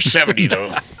 when you're 70,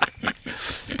 though.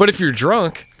 But if you're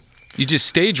drunk, you just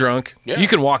stay drunk. Yeah. You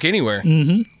can walk anywhere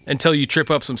until you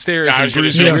trip up some stairs Yeah, I and was gonna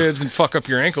bruise say. your ribs and fuck up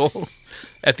your ankle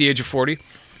at the age of 40.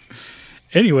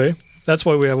 Anyway, that's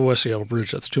why we have a West Seattle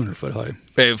Bridge that's 200 foot high.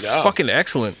 Hey, Yeah. fucking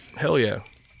excellent. Hell yeah.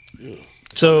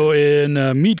 So in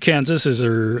Meade, Kansas is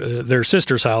their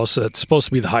sister's house that's supposed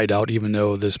to be the hideout, even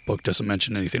though this book doesn't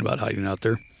mention anything about hiding out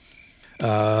there.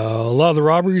 A lot of the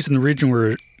robberies in the region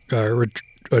were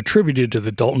attributed to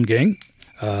the Dalton Gang.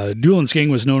 Doolin's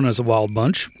gang was known as the Wild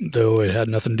Bunch, though it had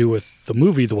nothing to do with the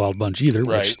movie The Wild Bunch either,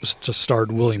 Right. which just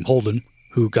starred William Holden,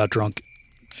 who got drunk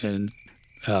and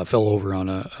fell over on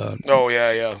a Oh,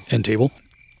 yeah. end table.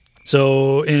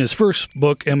 So in his first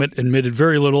book, Emmett admitted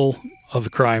very little of the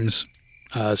crimes,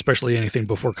 especially anything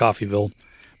before Coffeyville.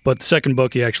 But the second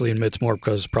book, he actually admits more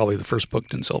because probably the first book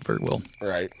didn't sell very well.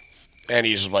 Right. And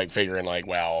he's like figuring like,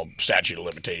 well, statute of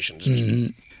limitations.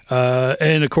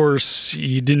 And of course,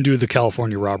 he didn't do the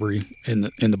California robbery in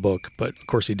the book, but of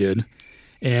course he did.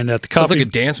 And at the Sounds coffee, like a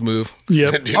dance move.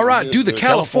 yep. All right, do the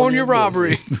California California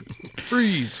robbery.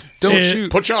 Freeze. Don't And-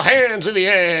 shoot. Put your hands in the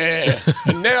air.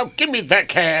 And now give me that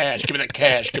cash. Give me that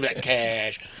cash. Give me that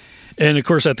cash. And of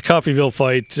course, at the Coffeyville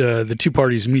fight, the two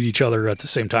parties meet each other at the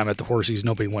same time at the Horsies.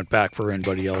 Nobody went back for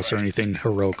anybody else or anything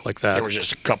heroic like that. There was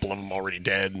just a couple of them already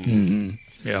dead. And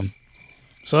Yeah.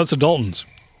 So that's the Daltons,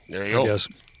 There you I go. guess.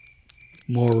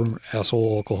 More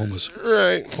asshole Oklahomas.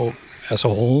 Right. Oh,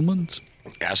 asshole Holmans?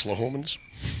 Aslahomans.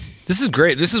 This is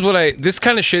great. This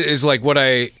kind of shit is like when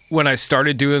I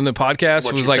started doing the podcast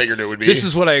What was you like, figured it would be. this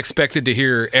is what I expected to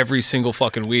hear every single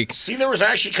fucking week. See, there was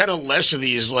actually kind of less of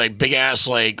these like big ass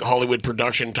like Hollywood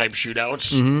production type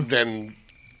shootouts than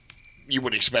you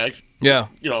would expect. Yeah.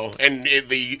 You know, and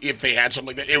if they had something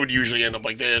like that, it would usually end up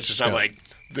like this. It's not like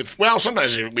well,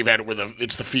 sometimes we've had it where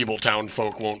it's the feeble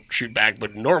townsfolk won't shoot back,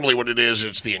 but normally what it is,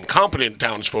 it's the incompetent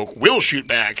townsfolk will shoot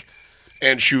back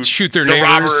and shoot their the neighbors.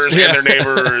 robbers Yeah. and their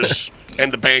neighbors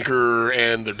and the banker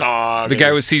and the dog. The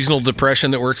guy with seasonal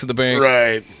depression that works at the bank.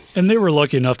 Right. And they were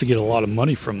lucky enough to get a lot of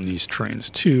money from these trains,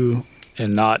 too,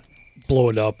 and not blow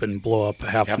it up and blow up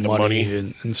half the money.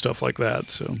 And stuff like that.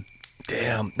 So,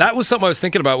 Damn. That was something I was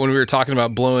thinking about when we were talking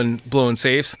about blowing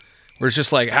safes. Where it's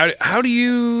just like, how do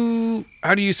you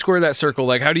square that circle?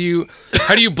 Like, how do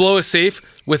you blow a safe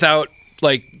without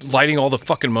like lighting all the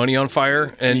fucking money on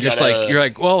fire and You just gotta- like you're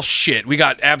like, well, shit, we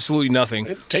got absolutely nothing.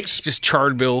 It takes Just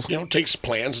charred bills. it takes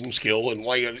plans and skill, and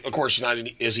why? Of course, it's not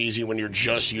as easy when you're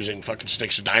just using fucking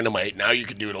sticks of dynamite. Now you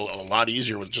can do it a lot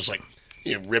easier with just like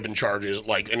ribbon charges,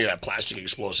 like any of that plastic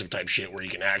explosive type shit where you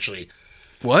can actually.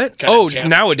 What? Kinda Oh, tamp-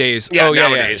 nowadays. Yeah, oh, yeah,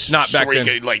 nowadays. yeah. Not back where then.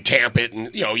 You can, like, tamp it,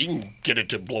 and, you can get it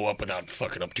to blow up without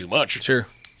fucking up too much. Sure.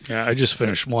 Yeah, I just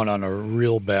finished one on a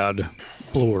real bad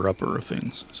blower-upper of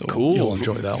things. So Cool. you'll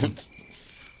enjoy that one.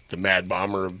 The Mad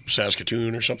Bomber of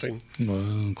Saskatoon or something.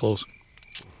 Close.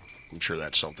 I'm sure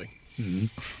that's something. Mm-hmm.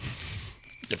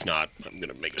 If not, I'm going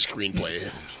to make a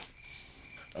screenplay.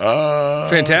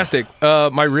 Fantastic.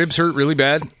 My ribs hurt really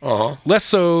bad. Uh-huh. Less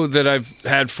so that I've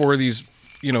had 4 of these,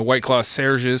 White Claw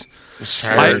Serges.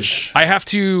 Serge. I have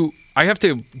to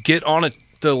get on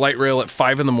the light rail at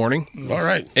 5 in the morning. All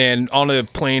right. And on a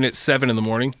plane at 7 in the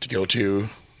morning. To go to?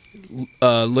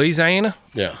 Louisiana.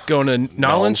 Yeah. Going to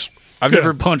Nolens. I've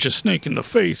never punched a snake in the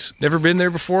face. Never been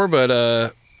there before, but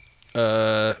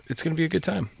it's going to be a good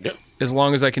time. Yep. As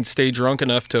long as I can stay drunk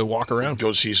enough to walk around.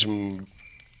 Go see some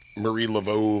Marie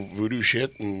Laveau voodoo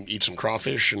shit and eat some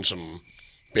crawfish and some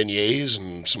beignets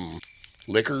and some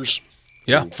liquors.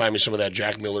 Yeah. And find me some of that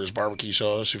Jack Miller's barbecue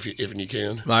sauce if you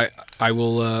can. I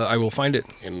will find it.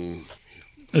 And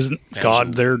isn't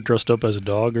God there dressed up as a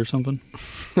dog or something?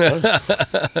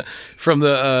 From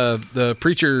the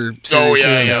Preacher series. Oh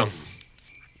yeah.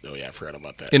 Oh yeah, I forgot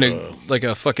about that. In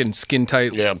a fucking skin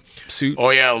tight suit. Oh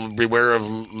yeah, beware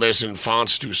of Les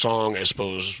Enfants du Sang, I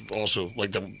suppose. Also,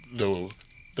 like the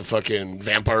fucking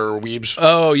vampire weebs.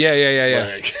 Oh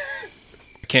yeah. Like,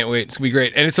 I can't wait. It's gonna be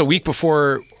great, and it's a week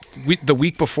before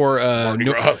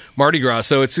Mardi Gras,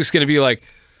 so it's just gonna be like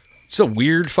it's a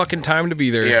weird fucking time to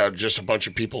be there. Yeah, just a bunch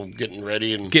of people getting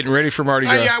ready for Mardi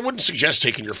Gras. I wouldn't suggest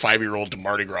taking your 5-year-old to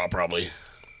Mardi Gras. Probably.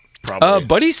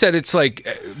 Buddy said it's like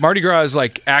Mardi Gras is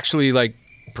like actually like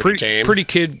pretty tame, pretty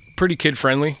kid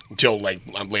friendly until like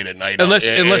I'm late at night. Unless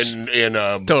in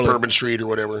totally. Bourbon Street or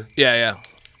whatever. Yeah.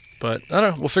 But I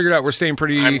don't know. We'll figure it out. We're staying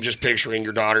pretty. I'm just picturing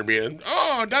your daughter being,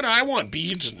 oh, Dada, I want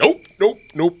beads. Nope.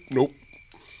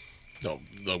 No,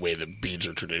 the way the beads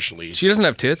are traditionally. She doesn't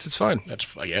have tits. It's fine.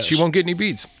 I guess she won't get any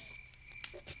beads.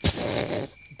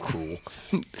 Cruel.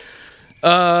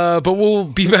 But we'll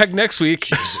be back next week.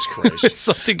 Jesus Christ. It's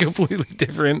something completely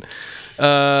different.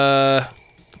 But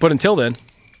until then,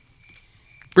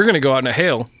 we're going to go out in a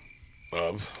hail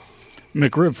of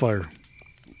McRib fire.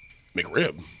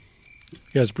 McRib?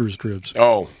 He has bruised ribs.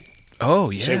 Oh,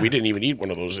 yeah. Say we didn't even eat one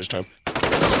of those this time.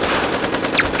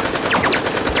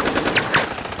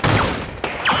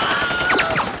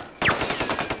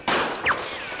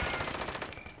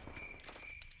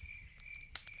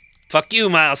 Fuck you,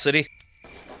 Miles City.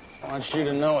 I want you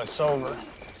to know it's over.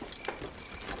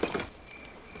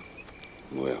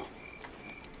 Well.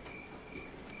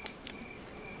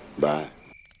 Bye.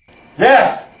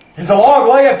 Yes! He's a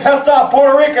long-legged, pissed-off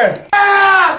Puerto Rican! Ah!